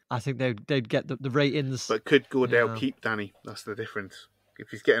 Potentially. I think they'd get the ratings. But could Goredale keep Danny? That's the difference. If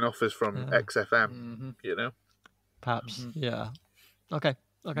he's getting offers from XFM, you know? Perhaps, yeah. Okay.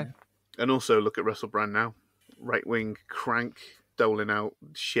 And also look at Russell Brand now. Right-wing crank doling out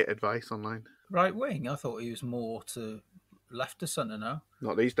shit advice online. Right wing? I thought he was more to left of centre now.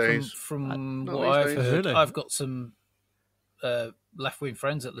 Not these days. From Not what these I've days. heard, Really? I've got some left-wing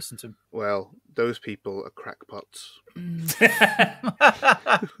friends that listen to him. Well, those people are crackpots. Can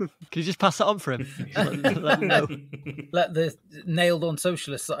you just pass that on for him? Let him know. Let the nailed-on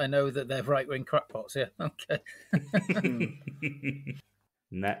socialists that I know that they're right-wing crackpots, yeah. Okay.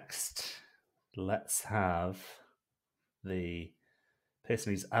 Next, let's have the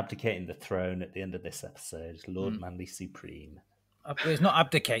person who's abdicating the throne at the end of this episode, Lord Manly Supreme. He's not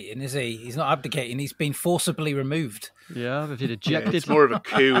abdicating, is he? He's not abdicating. He's been forcibly removed. Yeah, if he'd ejected. It's more of a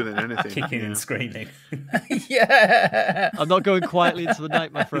coup than anything. Kicking and screaming. Yeah. I'm not going quietly into the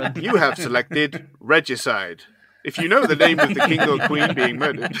night, my friend. You have selected regicide. If you know the name of the king or queen being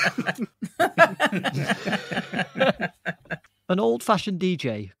murdered. An old-fashioned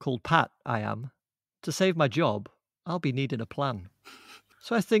DJ called Pat, I am. To save my job, I'll be needing a plan.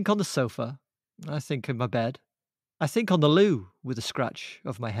 So I think on the sofa. I think in my bed. I think on the loo with a scratch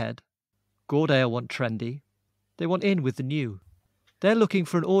of my head. Goredale want trendy. They want in with the new. They're looking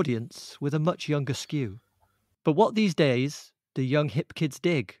for an audience with a much younger skew. But what these days do young hip kids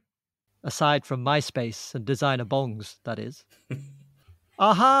dig? Aside from MySpace and designer bongs, that is.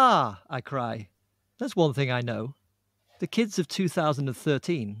 Aha! I cry. There's one thing I know. The kids of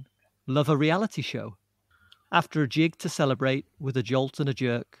 2013 love a reality show. After a jig to celebrate with a jolt and a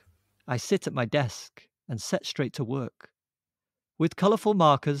jerk, I sit at my desk and set straight to work. With colourful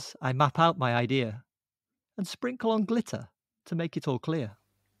markers, I map out my idea and sprinkle on glitter to make it all clear.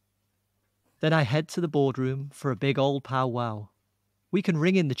 Then I head to the boardroom for a big old powwow. We can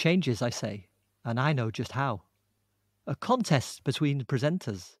ring in the changes, I say, and I know just how. A contest between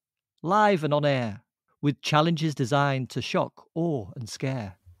presenters, live and on air, with challenges designed to shock, awe and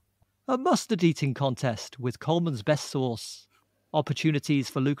scare. A mustard eating contest with Coleman's best sauce. Opportunities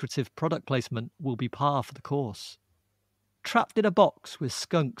for lucrative product placement will be par for the course. Trapped in a box with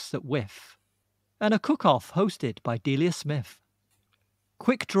skunks that whiff. And a cook-off hosted by Delia Smith.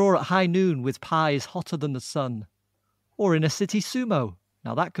 Quick draw at high noon with pies hotter than the sun. Or in a city sumo.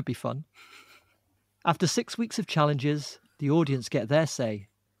 Now that could be fun. After 6 weeks of challenges, the audience get their say,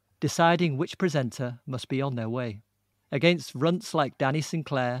 deciding which presenter must be on their way. Against runts like Danny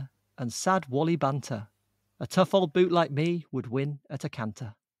Sinclair and sad Wally Banter, a tough old boot like me would win at a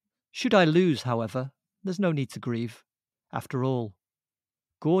canter. Should I lose, however, there's no need to grieve. After all,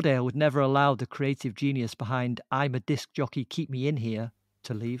 Goredale would never allow the creative genius behind I'm a disc jockey, keep me in here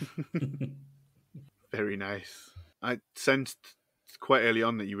to leave. Very nice. I sensed quite early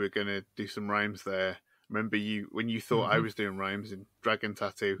on that you were going to do some rhymes there. Remember when you thought I was doing rhymes in Dragon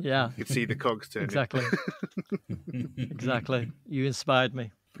Tattoo? Yeah. You could see the cogs turning. Exactly. Exactly. You inspired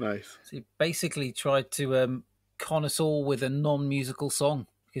me. Nice. So you basically tried to con us all with a non-musical song,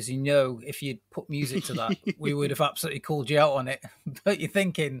 because if you'd put music to that, we would have absolutely called you out on it. But you're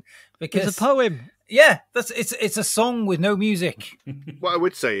thinking, because It's a poem. Yeah, it's a song with no music. What I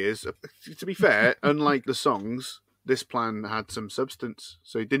would say is, to be fair, unlike the songs, this plan had some substance,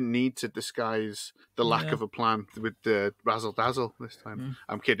 so he didn't need to disguise the lack of a plan with the razzle dazzle this time.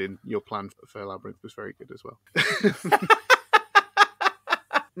 I'm kidding. Your plan for Labyrinth was very good as well.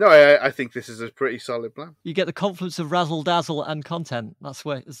 No, I think this is a pretty solid plan. You get the confluence of razzle dazzle and content. That's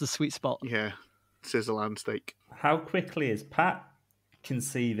the sweet spot. Yeah, sizzle and steak. How quickly is Pat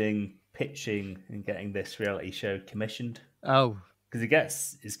conceiving, pitching, and getting this reality show commissioned? Oh, because he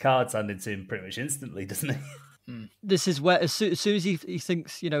gets his cards handed to him pretty much instantly, doesn't he? This is where, as soon as he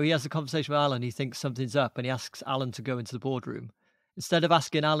thinks, he has a conversation with Alan, he thinks something's up, and he asks Alan to go into the boardroom. Instead of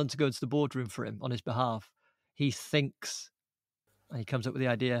asking Alan to go into the boardroom for him on his behalf, he thinks, and he comes up with the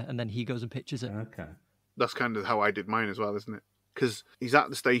idea, and then he goes and pitches it. Okay. That's kind of how I did mine as well, isn't it? Because he's at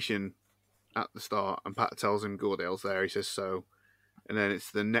the station at the start, and Pat tells him Goredale's there. He says so, and then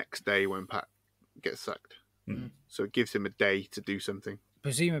it's the next day when Pat gets sacked. So it gives him a day to do something.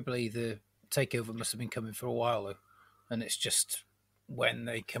 Presumably the takeover must have been coming for a while, though, and it's just when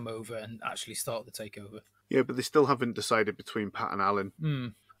they come over and actually start the takeover. Yeah, but they still haven't decided between Pat and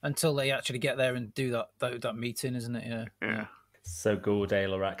Alan. Until they actually get there and do that meeting, isn't it? Yeah. So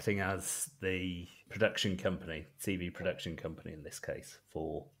Goredale are acting as the production company, TV production company in this case,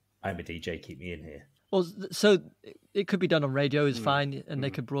 for I'm a DJ, keep me in here. Well, so it could be done on radio, is fine, and they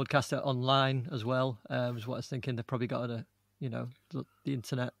could broadcast it online as well. Is what I was thinking. They've probably got the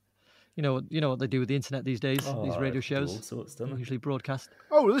internet. You know what they do with the internet these days. These radio shows, all sorts, don't they? usually broadcast.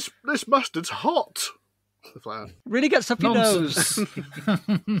 Oh, this mustard's hot. Really gets up your nose.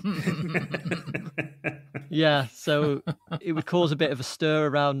 Yeah, so it would cause a bit of a stir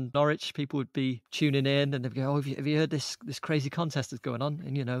around Norwich. People would be tuning in, and they'd go, "Oh, have you heard this crazy contest that's going on?"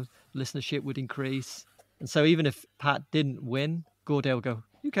 And listenership would increase. And so even if Pat didn't win, Goredale would go,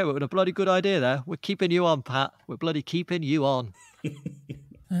 "You came up with a bloody good idea there. We're keeping you on, Pat. We're bloody keeping you on."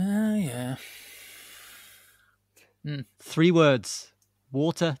 Yeah. 3 words: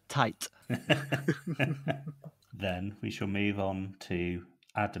 watertight. Then we shall move on to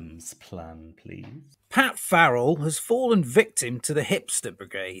Adam's plan, please. Pat Farrell has fallen victim to the hipster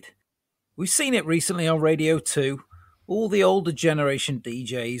brigade. We've seen it recently on Radio 2. All the older generation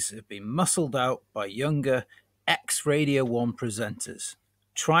DJs have been muscled out by younger ex-Radio 1 presenters,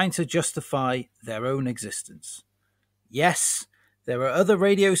 trying to justify their own existence. Yes, there are other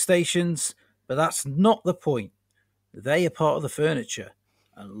radio stations, but that's not the point. They are part of the furniture,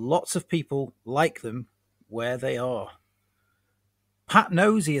 and lots of people like them where they are. Pat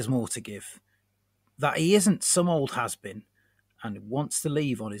knows he has more to give, that he isn't some old has-been, and wants to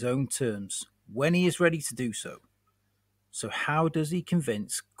leave on his own terms when he is ready to do so. So how does he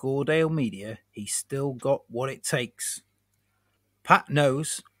convince Goredale Media he's still got what it takes? Pat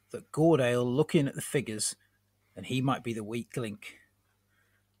knows that Goredale looking at the figures, and he might be the weak link.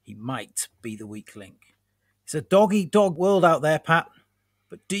 He might be the weak link. It's a dog-eat-dog world out there, Pat.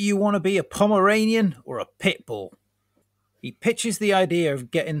 But do you want to be a Pomeranian or a pit bull? He pitches the idea of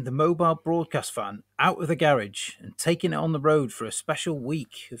getting the mobile broadcast van out of the garage and taking it on the road for a special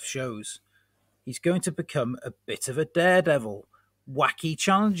week of shows. He's going to become a bit of a daredevil, wacky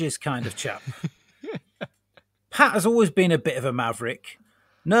challenges kind of chap. Pat has always been a bit of a maverick.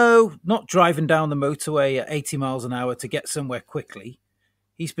 No, not driving down the motorway at 80 miles an hour to get somewhere quickly.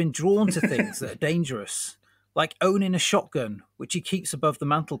 He's been drawn to things that are dangerous, like owning a shotgun, which he keeps above the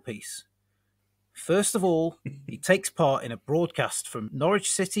mantelpiece. First of all, he takes part in a broadcast from Norwich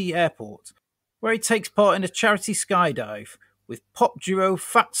City Airport where he takes part in a charity skydive with pop duo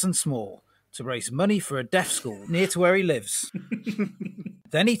Fats and Small to raise money for a deaf school near to where he lives.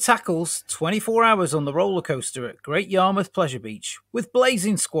 Then he tackles 24 hours on the roller coaster at Great Yarmouth Pleasure Beach with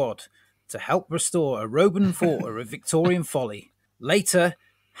Blazing Squad to help restore a Roban Forter of Victorian folly. Later,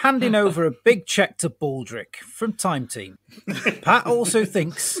 handing over a big cheque to Baldrick from Time Team. Pat also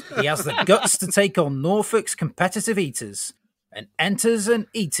thinks he has the guts to take on Norfolk's competitive eaters and enters an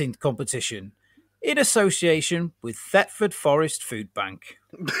eating competition in association with Thetford Forest Food Bank.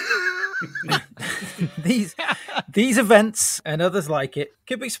 These events and others like it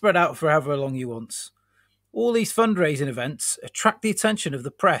can be spread out for however long you want. All these fundraising events attract the attention of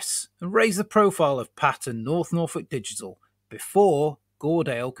the press and raise the profile of Pat and North Norfolk Digital before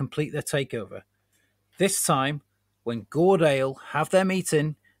Goredale complete their takeover. This time, when Goredale have their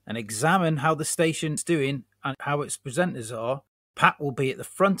meeting and examine how the station's doing and how its presenters are, Pat will be at the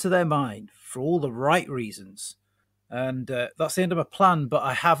front of their mind for all the right reasons. And that's the end of my plan, but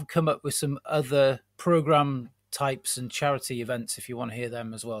I have come up with some other programme types and charity events if you want to hear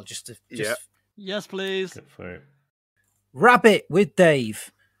them as well. Yes, please. Good for it. Rabbit with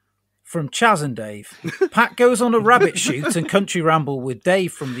Dave from Chaz and Dave. Pat goes on a rabbit shoot and country ramble with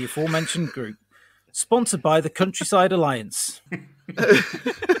Dave from the aforementioned group. Sponsored by the Countryside Alliance.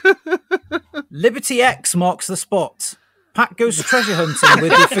 Liberty X marks the spot. Pat goes treasure hunting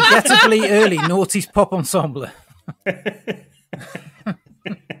with the forgettably early Naughty's Pop Ensemble.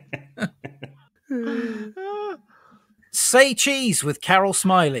 Say Cheese with Carol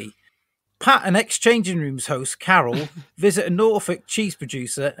Smiley. Pat and Exchanging Rooms host Carol visit a Norfolk cheese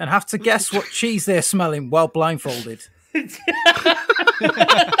producer and have to guess what cheese they're smelling while blindfolded.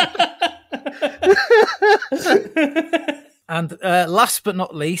 And last but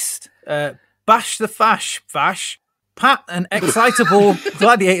not least, Bash the Fash. Pat and excitable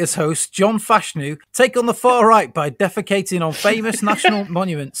Gladiators host John Fashnu take on the far right by defecating on famous national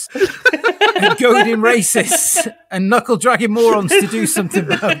monuments and goading racists and knuckle-dragging morons to do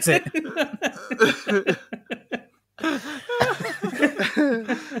something about it.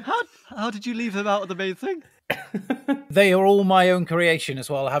 How did you leave them out of the main thing? They are all my own creation as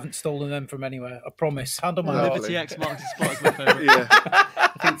well. I haven't stolen them from anywhere. I promise. Hand on my heart. Liberty X marks the spot is my favourite. Yeah.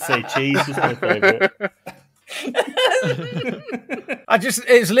 I think Say Cheese was my favourite.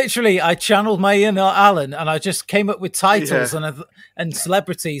 I channeled my inner Alan and I just came up with titles and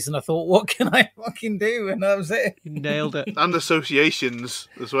celebrities and I thought, what can I fucking do? And that was it. You nailed it. And associations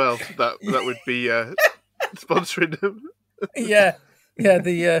as well. That would be sponsoring them. Yeah,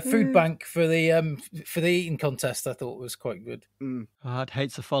 the food bank for the eating contest I thought was quite good. Oh, I'd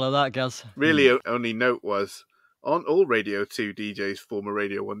hate to follow that, Gaz. Really, only note was on all Radio 2 DJs, former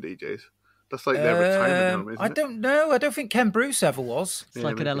Radio 1 DJs. That's like their retirement home, isn't it? I don't know. I don't think Ken Bruce ever was. It's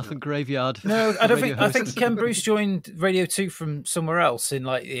like an elephant graveyard. No, I don't think. I think Ken Bruce joined Radio 2 from somewhere else in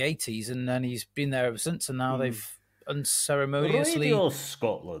like the 80s, and then he's been there ever since. And now they've unceremoniously Radio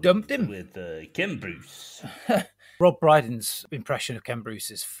Scotland dumped him with Ken Bruce. Rob Brydon's impression of Ken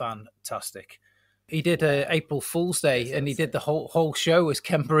Bruce is fantastic. He did April Fool's Day, and he did the whole show as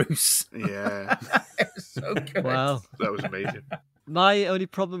Ken Bruce. Yeah, it was so good. Wow, that was amazing. My only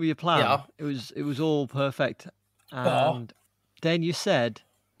problem with your plan, it was all perfect, and then you said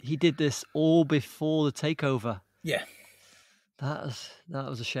he did this all before the takeover. Yeah, that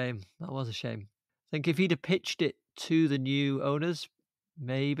was a shame. That was a shame. I think if he'd have pitched it to the new owners,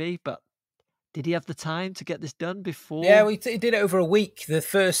 maybe, but did he have the time to get this done before? Yeah, he did it over a week, the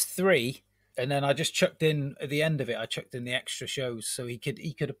first 3, and then I just chucked in at the end of it. I chucked in the extra shows so he could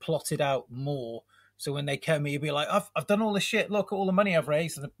have plotted out more. So when they came, he'd be like, I've done all this shit. Look at all the money I've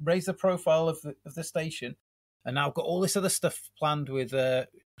raised. And raised the profile of the station. And now I've got all this other stuff planned with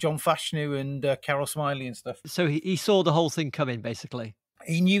John Fashnu and Carol Smiley and stuff. So he saw the whole thing coming, basically.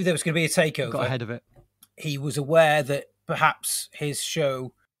 He knew there was going to be a takeover. Got ahead of it. He was aware that perhaps his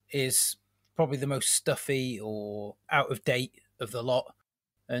show is probably the most stuffy or out of date of the lot.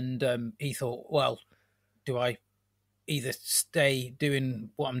 And he thought, well, do I either stay doing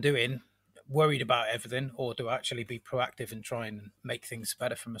what I'm doing, worried about everything, or do I actually be proactive and try and make things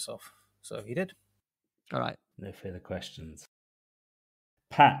better for myself? So he did. All right. No further questions.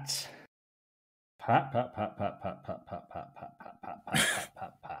 Pat.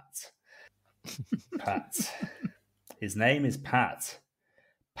 His name is Pat.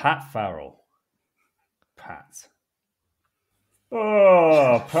 Pat Farrell. Pat.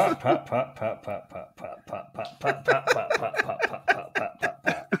 Oh, Pat.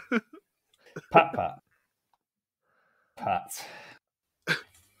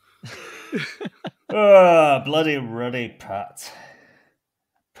 Oh, bloody ruddy Pat.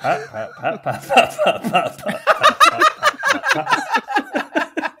 Pat, pat, pat, pat, pat, pat, pat, pat, pat, pat.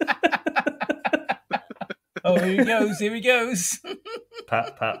 Oh, here he goes.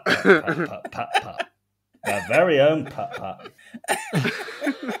 Pat, pat, pat, pat, pat, pat, pat. Our very own Pat, Pat.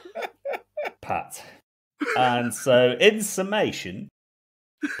 Pat. And so, in summation,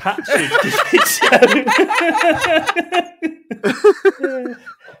 Pat should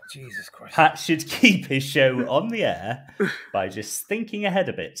Jesus Christ. Pat should keep his show on the air by just thinking ahead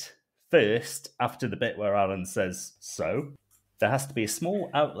a bit. First, after the bit where Alan says, so, there has to be a small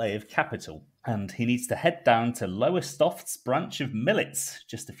outlay of capital, and he needs to head down to Lowestoft's branch of Millets,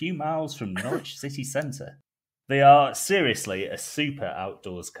 just a few miles from Norwich city centre. They are seriously a super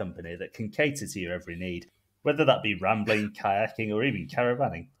outdoors company that can cater to your every need, whether that be rambling, kayaking, or even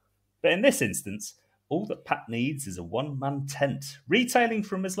caravanning. But in this instance, all that Pat needs is a one-man tent, retailing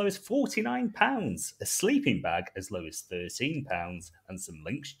from as low as £49, a sleeping bag as low as £13, and some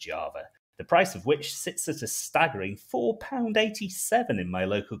Lynx Java, the price of which sits at a staggering £4.87 in my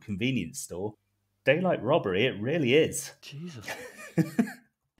local convenience store. Daylight robbery, it really is. Jesus.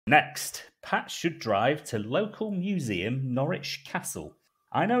 Next, Pat should drive to local museum Norwich Castle.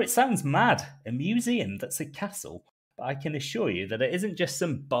 I know it sounds mad, a museum that's a castle, but I can assure you that it isn't just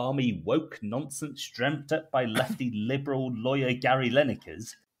some balmy woke nonsense dreamt up by lefty liberal lawyer Gary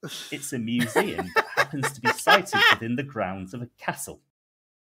Lineker's. It's a museum that happens to be sited within the grounds of a castle.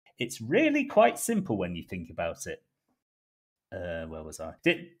 It's really quite simple when you think about it. Where was I?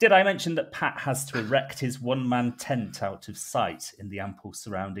 Did I mention that Pat has to erect his one-man tent out of sight in the ample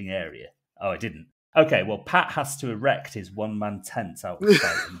surrounding area? Oh, I didn't. Okay, well, Pat has to erect his one-man tent out of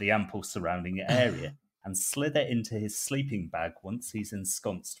sight in the ample surrounding area and slither into his sleeping bag once he's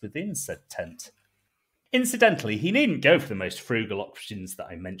ensconced within said tent. Incidentally, he needn't go for the most frugal options that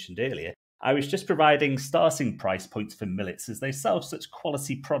I mentioned earlier. I was just providing starting price points for millets as they sell such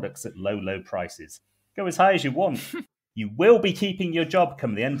quality products at low, low prices. Go as high as you want. You will be keeping your job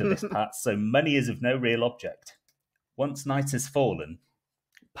come the end of this, Pat, so money is of no real object. Once night has fallen,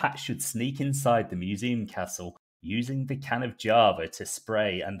 Pat should sneak inside the museum castle using the can of Java to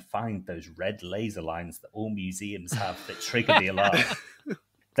spray and find those red laser lines that all museums have that trigger the alarm.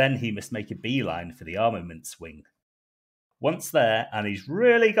 Then he must make a beeline for the armaments wing. Once there, and he's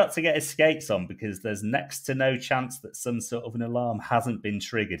really got to get his skates on because there's next to no chance that some sort of an alarm hasn't been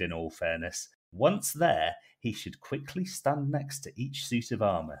triggered in all fairness. Once there, he should quickly stand next to each suit of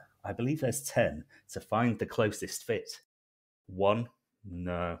armour. I believe there's 10 to find the closest fit. 1,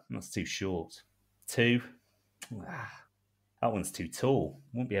 no, that's too short. 2, that one's too tall.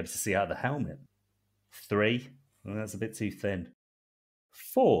 Won't be able to see out of the helmet. 3, well, that's a bit too thin.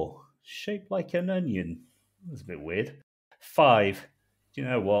 4, shaped like an onion. That's a bit weird. 5, do you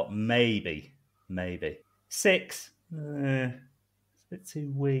know what? Maybe. 6, it's a bit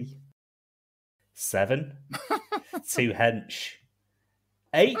too wee. 7, too hench.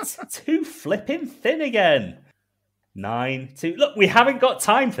 8, too flipping thin again. 9, too... Look, we haven't got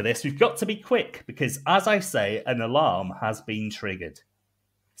time for this. We've got to be quick because, as I say, an alarm has been triggered.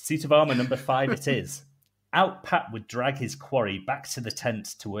 Suit of armour number 5 it is. Out Pat would drag his quarry back to the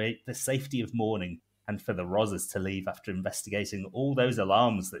tent to await the safety of morning and for the rozzers to leave after investigating all those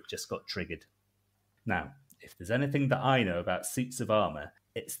alarms that just got triggered. Now, if there's anything that I know about suits of armour,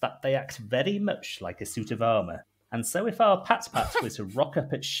 it's that they act very much like a suit of armour. And so if our Pat were to rock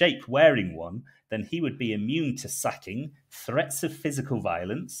up at shape wearing one, then he would be immune to sacking, threats of physical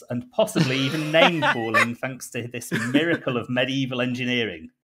violence, and possibly even name-calling thanks to this miracle of medieval engineering.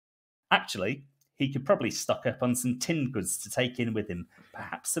 Actually, he could probably stock up on some tinned goods to take in with him,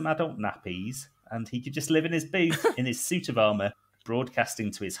 perhaps some adult nappies, and he could just live in his booth in his suit of armour, broadcasting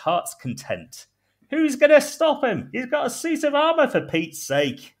to his heart's content. Who's going to stop him? He's got a suit of armour, for Pete's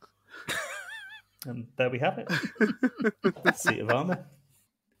sake. And there we have it. Suit of armour.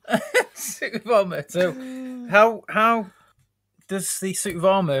 Suit of armour. So how does the suit of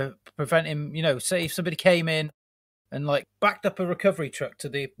armour prevent him, say if somebody came in and backed up a recovery truck to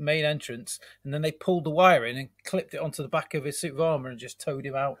the main entrance and then they pulled the wire in and clipped it onto the back of his suit of armour and just towed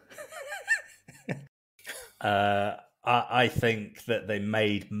him out? I think that they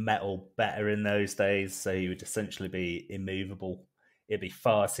made metal better in those days, so he would essentially be immovable. It'd be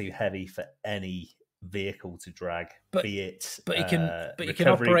far too heavy for any vehicle to drag, but he can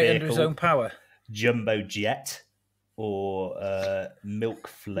operate under his own power. Jumbo jet or milk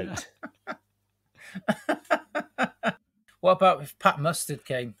float. What about if Pat Mustard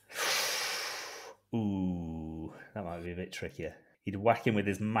came? Ooh, that might be a bit trickier. He'd whack him with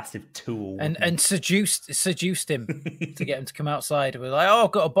his massive tool. And seduced him to get him to come outside. We're like,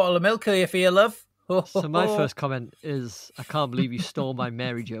 I've got a bottle of milk here for you, love. So my first comment is, I can't believe you stole my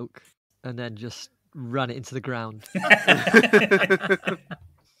Mary joke and then just ran it into the ground.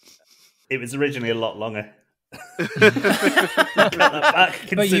 It was originally a lot longer. Cut that back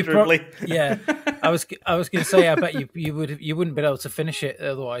considerably. I was going to say, I bet you wouldn't be able to finish it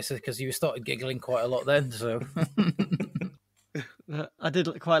otherwise, because you started giggling quite a lot then. So I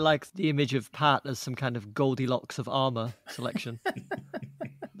did quite like the image of Pat as some kind of Goldilocks of armor selection.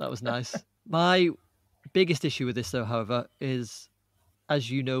 That was nice. My biggest issue with this, though, however, is, as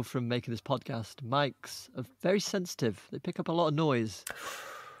you know from making this podcast, mics are very sensitive. They pick up a lot of noise.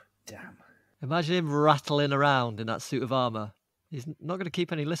 Damn. Imagine him rattling around in that suit of armor. He's not going to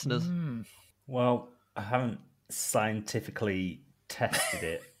keep any listeners. Well, I haven't scientifically tested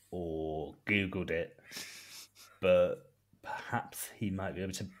it or Googled it, but perhaps he might be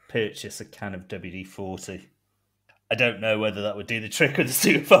able to purchase a can of WD-40. I don't know whether that would do the trick with the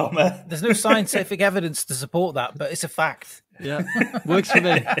suit of armor. There's no scientific evidence to support that, but it's a fact. Yeah, works for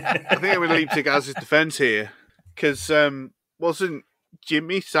me. I think I would leap to Gaz's defence here, because wasn't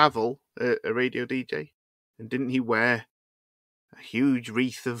Jimmy Savile a radio DJ? And didn't he wear a huge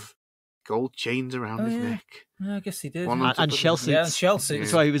wreath of gold chains around his neck? Yeah, I guess he did. And shell suits. Yeah, shell suits.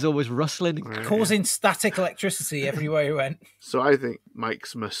 That's why he was always rustling. Causing static electricity everywhere he went. So I think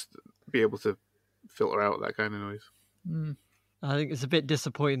mics must be able to filter out that kind of noise. I think it's a bit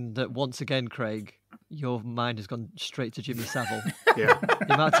disappointing that once again, Craig, your mind has gone straight to Jimmy Savile. Yeah.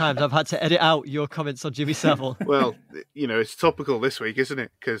 The amount of times I've had to edit out your comments on Jimmy Savile. Well, it's topical this week, isn't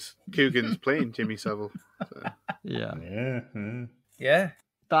it? Because Coogan's playing Jimmy Savile. So. Yeah.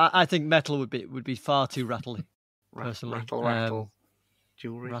 But I think metal would be far too rattly, personally. Rattle.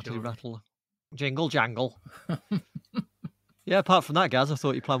 Jewelry. Rattle. Jingle, jangle. Yeah, apart from that, Gaz, I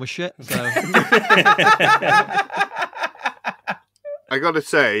thought your plan was shit. So. I got to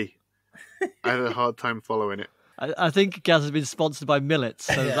say, I had a hard time following it. I think Gaz has been sponsored by Millets,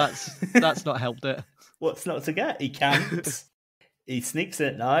 so that's not helped it. What's not to get? He camps. He sneaks in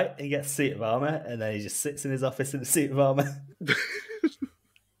at night, he gets a suit of armour, and then he just sits in his office in a suit of armour.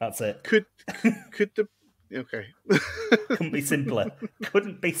 That's it. Could the... Okay. Couldn't be simpler.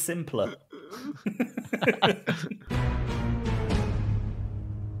 Couldn't be simpler.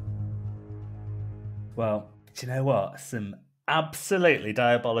 Well, do you know what? Some absolutely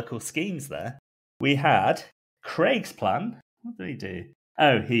diabolical schemes there. We had Craig's plan. What did he do?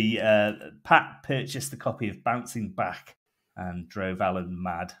 Oh, Pat purchased a copy of Bouncing Back and drove Alan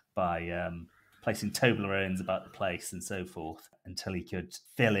mad by placing Toblerones about the place and so forth until he could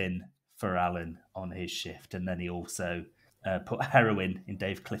fill in for Alan on his shift. And then he also put heroin in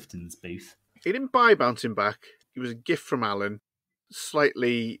Dave Clifton's booth. He didn't buy Bouncing Back. It was a gift from Alan.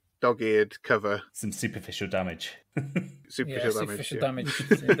 Slightly dog-eared cover. Some superficial damage. Superficial damage.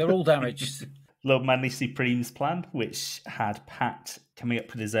 They're all damaged. Lord Manly Supreme's plan, which had Pat coming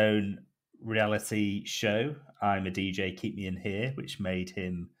up with his own reality show, I'm a DJ, Keep Me In Here, which made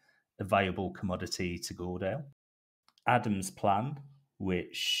him a viable commodity to Gordale. Adam's plan,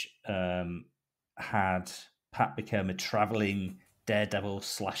 which had Pat become a travelling daredevil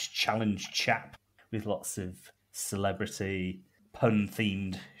 / challenge chap with lots of celebrity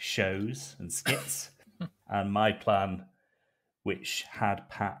pun-themed shows and skits. And my plan, which had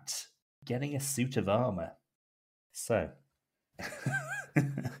Pat getting a suit of armour. So,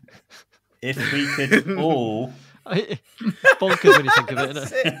 if we could all... Bonkers when you think of it,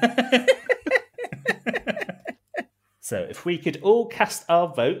 isn't it? So, if we could all cast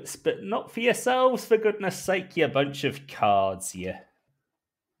our votes, but not for yourselves, for goodness sake, you bunch of cards, you.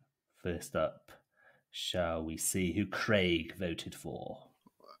 First up, shall we see who Craig voted for?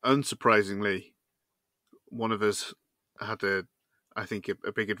 Unsurprisingly, one of us had a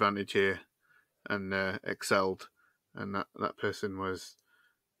big advantage here and excelled, and that person was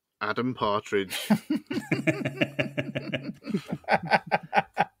Adam Partridge.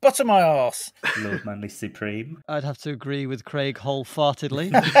 Butter my arse. Lord Manly Supreme. I'd have to agree with Craig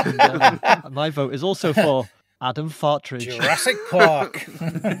wholeheartedly. And, my vote is also for Adam Partridge. Jurassic Park.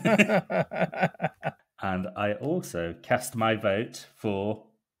 And I also cast my vote for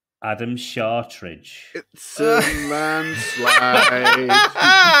Adam Partridge. It's a landslide.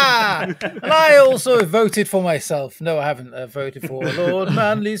 And I also voted for myself. No, I haven't voted for Lord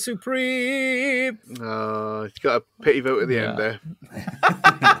Manly Supreme. Oh, he's got a pity vote at the end there.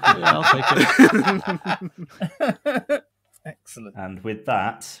 Yeah, I'll take it. Excellent. And with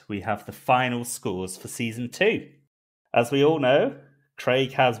that, we have the final scores for Season 2. As we all know,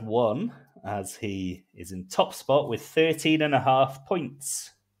 Craig has won, as he is in top spot with 13.5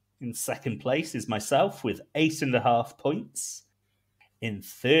 points. In second place is myself with 8.5 points. In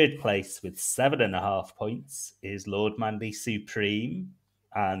third place with 7.5 points is Lord Mandy Supreme.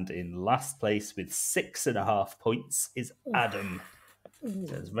 And in last place with 6.5 points is Adam.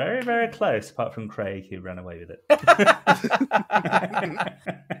 So it's very, very close, apart from Craig, who ran away with it.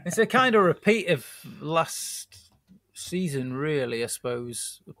 It's a kind of repeat of last season, really, I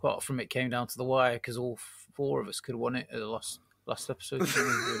suppose. Apart from it came down to the wire, because all four of us could have won it at the last episode.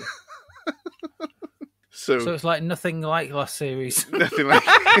 Really. So it's like nothing like last series. Nothing like.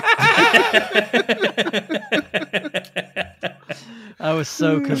 I was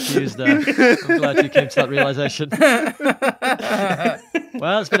so confused there. I'm glad you came to that realization.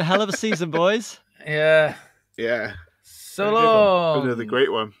 Well, it's been a hell of a season, boys. Yeah. Yeah. So long. Another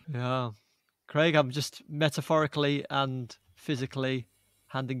great one. Yeah. Craig, I'm just metaphorically and physically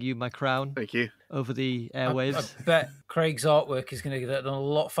handing you my crown. Thank you. Over the airwaves. I bet Craig's artwork is going to get done a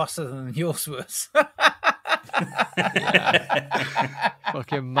lot faster than yours was.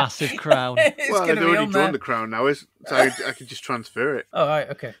 Fucking massive crown. Well, I've already drawn the crown now, so I can just transfer it. Oh, right,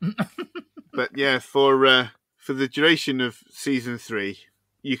 okay. But yeah, for the duration of season 3,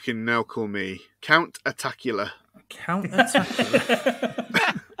 you can now call me Count Attacula. Count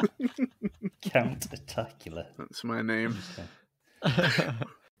Attacula. Count Attacula. That's my name. Okay.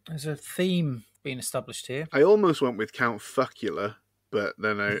 There's a theme being established here. I almost went with Count Fuckula, but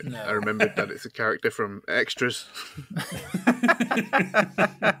then I remembered that it's a character from Extras.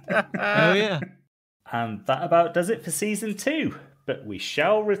 Oh, yeah. And that about does it for season 2. But we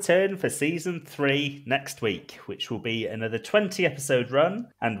shall return for season 3 next week, which will be another 20-episode run,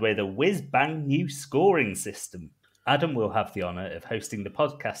 and with a whiz-bang new scoring system. Adam will have the honour of hosting the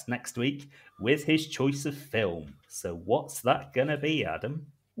podcast next week with his choice of film. So what's that going to be, Adam?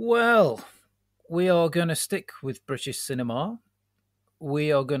 Well, we are going to stick with British cinema.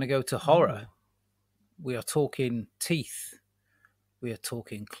 We are going to go to horror. We are talking teeth. We are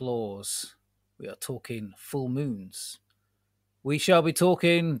talking claws. We are talking full moons. We shall be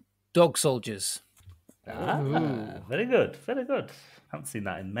talking dog soldiers. Very good, very good. Haven't seen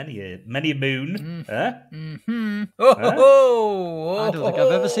that in many a moon. Mm-hmm. I don't think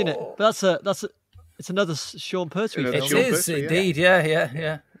I've ever seen it. But it's another Sean Pertwee film. It is indeed,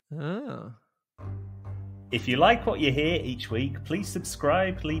 yeah. Oh. If you like what you hear each week, please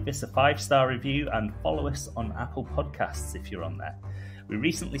subscribe, leave us a 5-star review, and follow us on Apple Podcasts if you're on there. We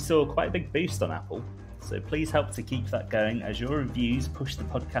recently saw quite a big boost on Apple, so please help to keep that going as your reviews push the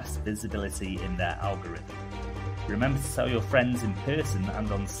podcast's visibility in their algorithm. Remember to tell your friends in person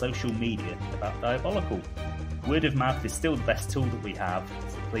and on social media about Diabolical. Word of mouth is still the best tool that we have,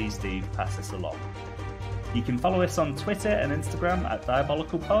 so please do pass us along. You can follow us on Twitter and Instagram at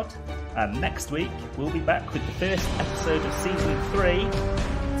DiabolicalPod, and next week we'll be back with the first episode of Season 3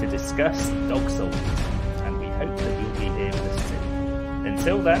 to discuss Dog Soldiers, and we hope that you'll be here with us too.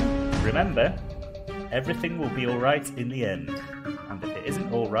 Until then, remember, everything will be alright in the end, and if it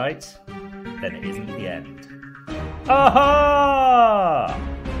isn't alright, then it isn't the end. Aha!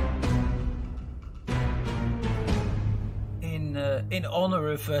 In honour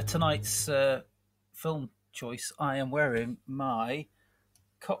of tonight's film choice, I am wearing my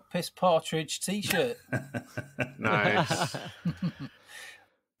Cockpiss Partridge t-shirt. Nice.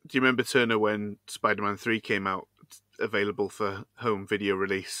 Do you remember, Turner, when Spider-Man 3 came out, available for home video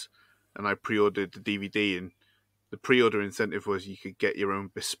release, and I pre-ordered the DVD, and the pre-order incentive was you could get your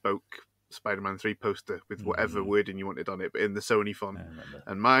own bespoke Spider-Man 3 poster with whatever wording you wanted on it, but in the Sony font.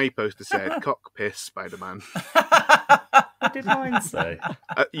 And my poster said Cockpiss Spider-Man. What did mine say?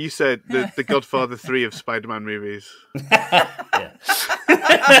 You said the Godfather 3 of Spider-Man movies. Yeah.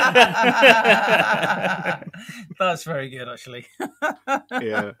 That's very good, actually.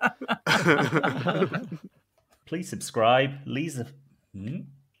 Yeah. Please subscribe. Lisa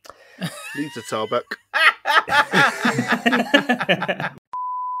Tarbuck.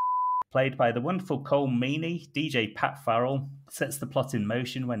 Played by the wonderful Colm Meaney, DJ Pat Farrell sets the plot in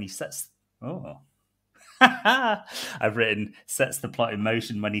motion when he sets... Oh. I've written, sets the plot in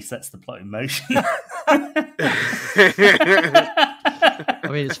motion when he sets the plot in motion. I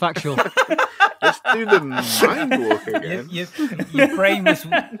mean, it's factual. Let's do the mind walk again. Your brain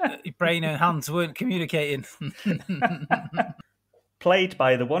and hands weren't communicating. Played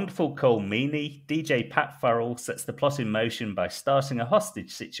by the wonderful Colm Meaney, DJ Pat Farrell sets the plot in motion by starting a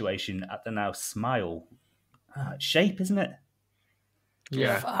hostage situation at the now Smile. Shape, isn't it?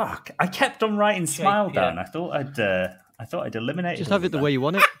 Yeah. Fuck! I kept on writing Smile down. I thought I'd eliminate it. Just have it the way you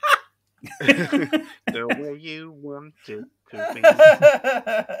want it. The way you want it to be.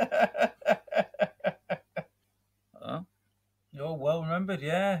 Oh, you're well remembered.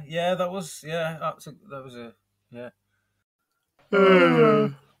 Yeah. That was a.